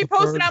 sometimes Somebody the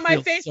posted bird on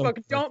my feels so Facebook,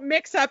 good. don't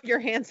mix up your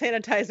hand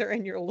sanitizer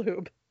and your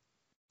lube.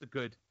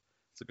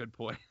 It's a good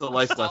point. The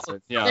life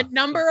lesson. Yeah. The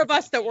number of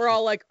us that were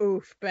all like,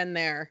 oof, been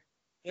there,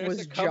 There's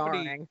was a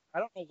company, jarring. I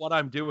don't know what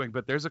I'm doing,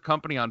 but there's a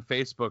company on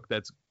Facebook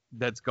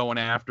that's going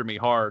after me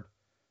hard.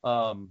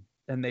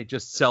 And they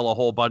just sell a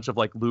whole bunch of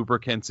like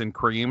lubricants and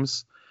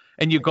creams.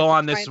 And you go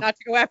on this Trying not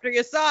to go after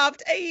you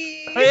soft.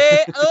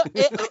 Hey.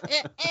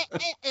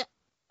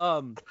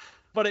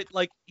 but it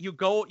like you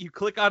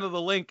click onto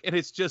the link and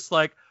it's just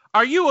like,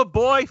 are you a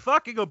boy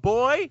fucking a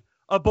boy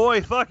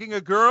fucking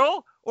a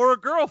girl, or a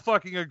girl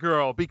fucking a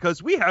girl?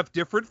 Because we have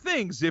different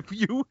things if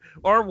you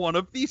are one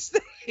of these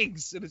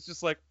things. And it's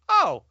just like,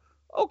 oh,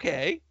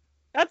 okay.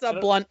 That's a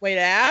blunt way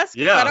to ask.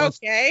 Yeah. But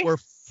okay. Were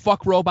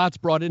fuck robots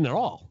brought in at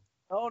all?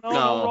 No,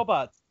 No.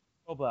 robots.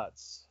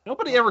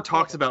 Nobody ever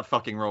talks about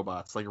fucking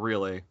robots, like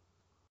really.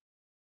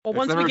 Well, It's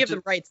once we never give ju-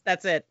 them rights,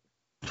 that's it.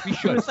 We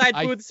should. Suicide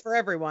I- booths for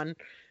everyone.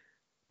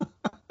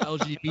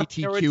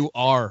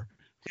 LGBTQR.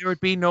 There would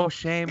be no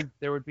shame.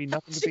 There would be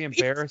nothing to be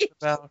embarrassed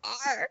about.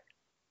 GBTR.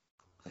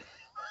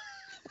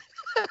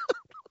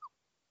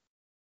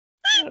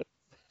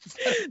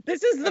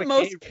 This is the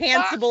most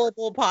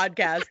cancelable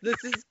podcast.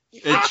 This is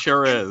It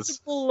sure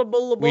is.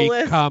 cancelable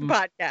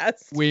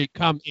podcast. We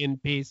come in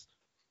peace.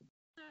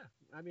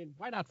 I mean,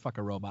 why not fuck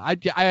a robot?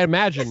 I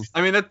imagine.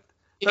 I mean, that's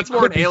it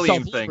more an could be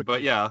alien thing,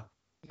 but yeah.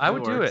 I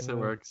would do works, it. It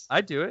works.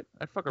 I'd do it.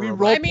 I'd fuck a We robot.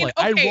 role I mean,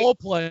 play. okay. I role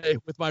play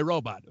with my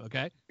robot.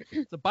 Okay,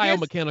 it's a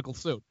biomechanical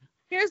suit.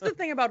 Here's the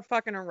thing about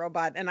fucking a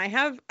robot, and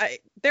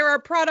there are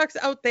products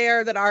out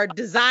there that are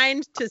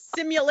designed to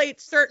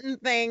simulate certain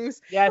things.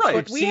 Yes, Right.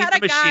 But we had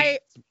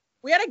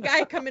a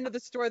guy come into the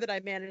store that I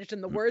managed,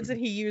 and the words that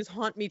he used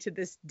haunt me to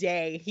this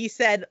day. He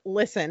said,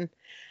 "Listen,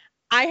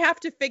 I have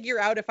to figure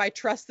out if I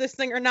trust this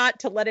thing or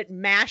not to let it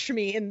mash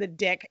me in the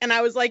dick." And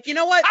I was like, you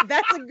know what?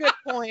 That's a good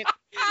point.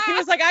 He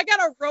was like, I got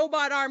a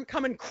robot arm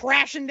coming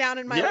crashing down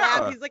in my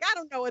lap. He's like, I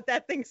don't know what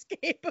that thing's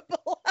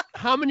capable of.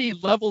 How many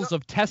levels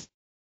of tests?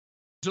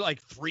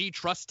 Like 3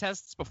 trust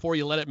tests before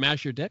you let it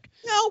mash your dick?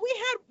 No,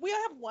 we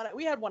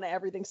had one of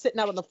everything sitting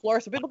out on the floor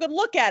so people could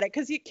look at it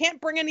because you can't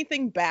bring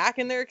anything back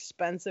and they're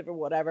expensive or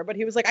whatever. But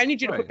he was like, I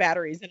need you to put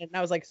batteries in it. And I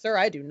was like, sir,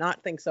 I do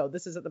not think so.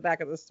 This is at the back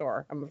of the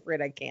store. I'm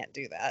afraid I can't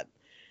do that.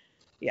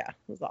 Yeah, it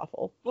was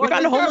awful. Well, we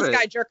found a I got homeless it.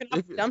 guy jerking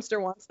off the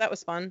dumpster once. That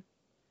was fun.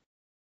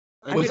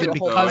 Was it it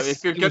because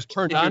if you're it was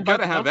turned if you're on by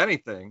gonna the have dumpster?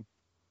 anything?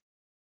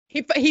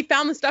 He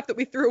found the stuff that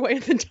we threw away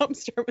in the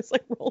dumpster and was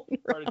like rolling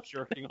around. Started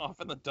jerking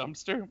off in the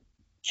dumpster.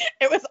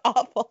 It was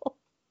awful.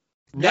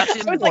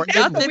 Nothing, I was like,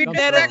 that's the nothing weirdest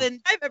better thing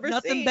than I've ever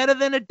nothing seen. better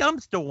than a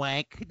dumpster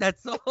wank.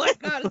 That's all I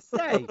gotta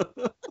say.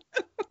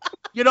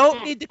 You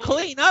don't need to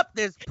clean up.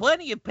 There's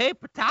plenty of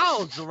paper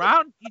towels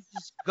around. You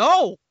just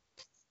go.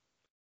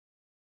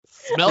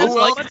 Smells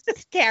Well, like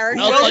This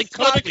character. Smells like is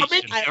fucking-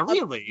 competition. I love-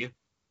 Really?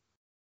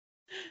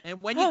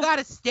 And when you got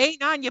a stain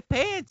on your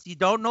pants, you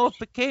don't know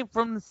if it came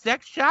from the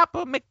sex shop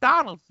or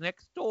McDonald's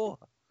next door.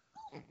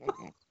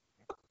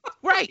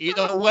 Right.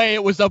 either way.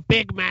 It was a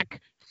Big Mac.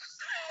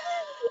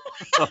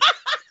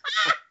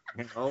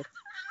 You know,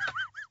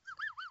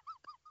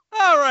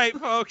 All right,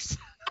 folks.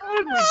 how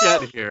did we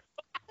get here?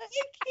 I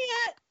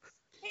can't.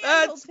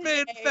 That's handle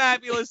been today.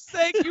 fabulous.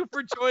 Thank you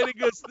for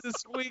joining us this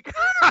week.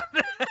 on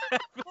Oh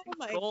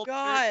my Culture.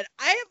 god.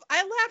 I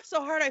laughed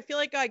so hard I feel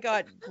like I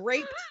got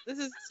graped. This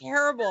is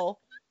terrible.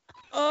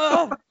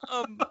 Oh,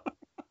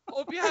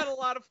 Hope you had a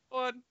lot of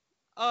fun.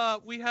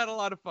 We had a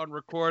lot of fun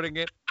recording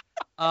it.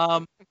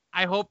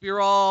 I hope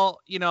you're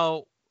all,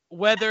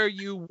 whether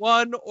you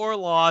won or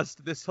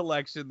lost this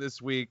election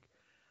this week,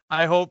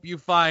 I hope you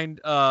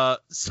find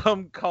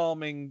some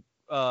calming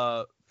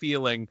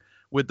feeling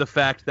with the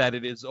fact that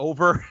it is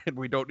over and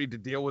we don't need to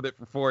deal with it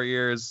for 4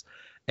 years.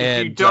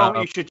 If you don't,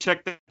 you should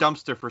check the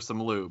dumpster for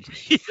some lube.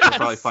 You'll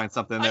probably find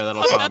something there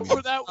that'll calm That's you.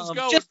 where that was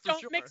going. just for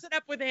don't sure. mix it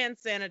up with hand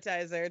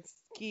sanitizer. It's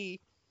key.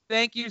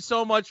 Thank you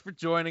so much for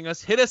joining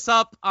us. Hit us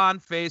up on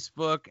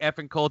Facebook,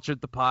 Effin' Cultured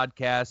the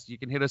podcast. You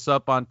can hit us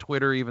up on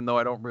Twitter, even though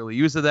I don't really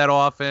use it that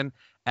often,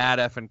 at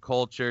Effin'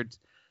 Cultured.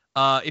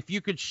 If you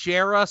could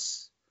share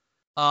us,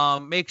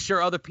 make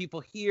sure other people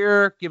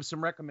hear, give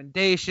some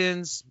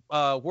recommendations.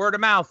 Word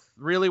of mouth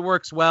really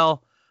works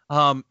well.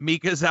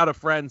 Mika's out of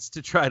friends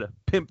to try to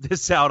pimp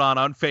this out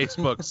on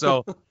Facebook.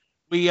 So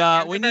we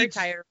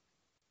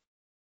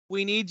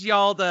need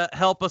y'all to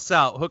help us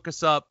out, hook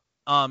us up.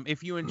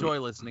 If you enjoy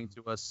listening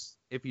to us.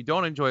 If you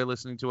don't enjoy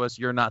listening to us,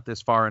 you're not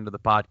this far into the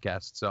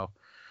podcast. So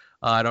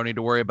I don't need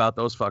to worry about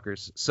those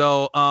fuckers.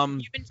 So If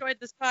you've enjoyed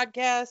this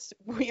podcast,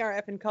 we are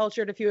Effin'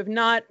 Cultured. If you have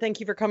not, thank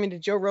you for coming to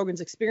Joe Rogan's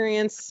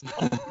Experience.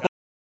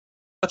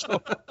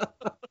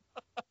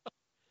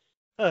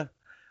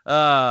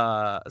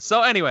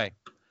 so anyway,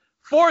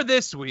 for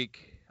this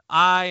week,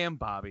 I am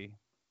Bobby.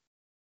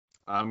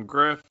 I'm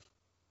Griff.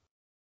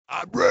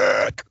 I'm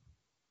Rick.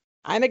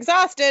 I'm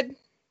exhausted.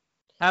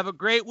 Have a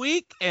great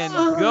week and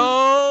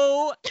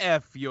go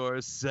F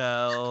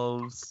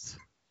yourselves.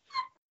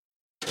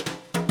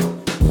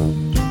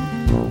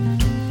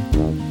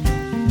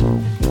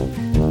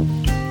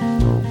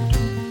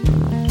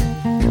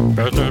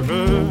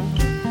 Ba-da-ba.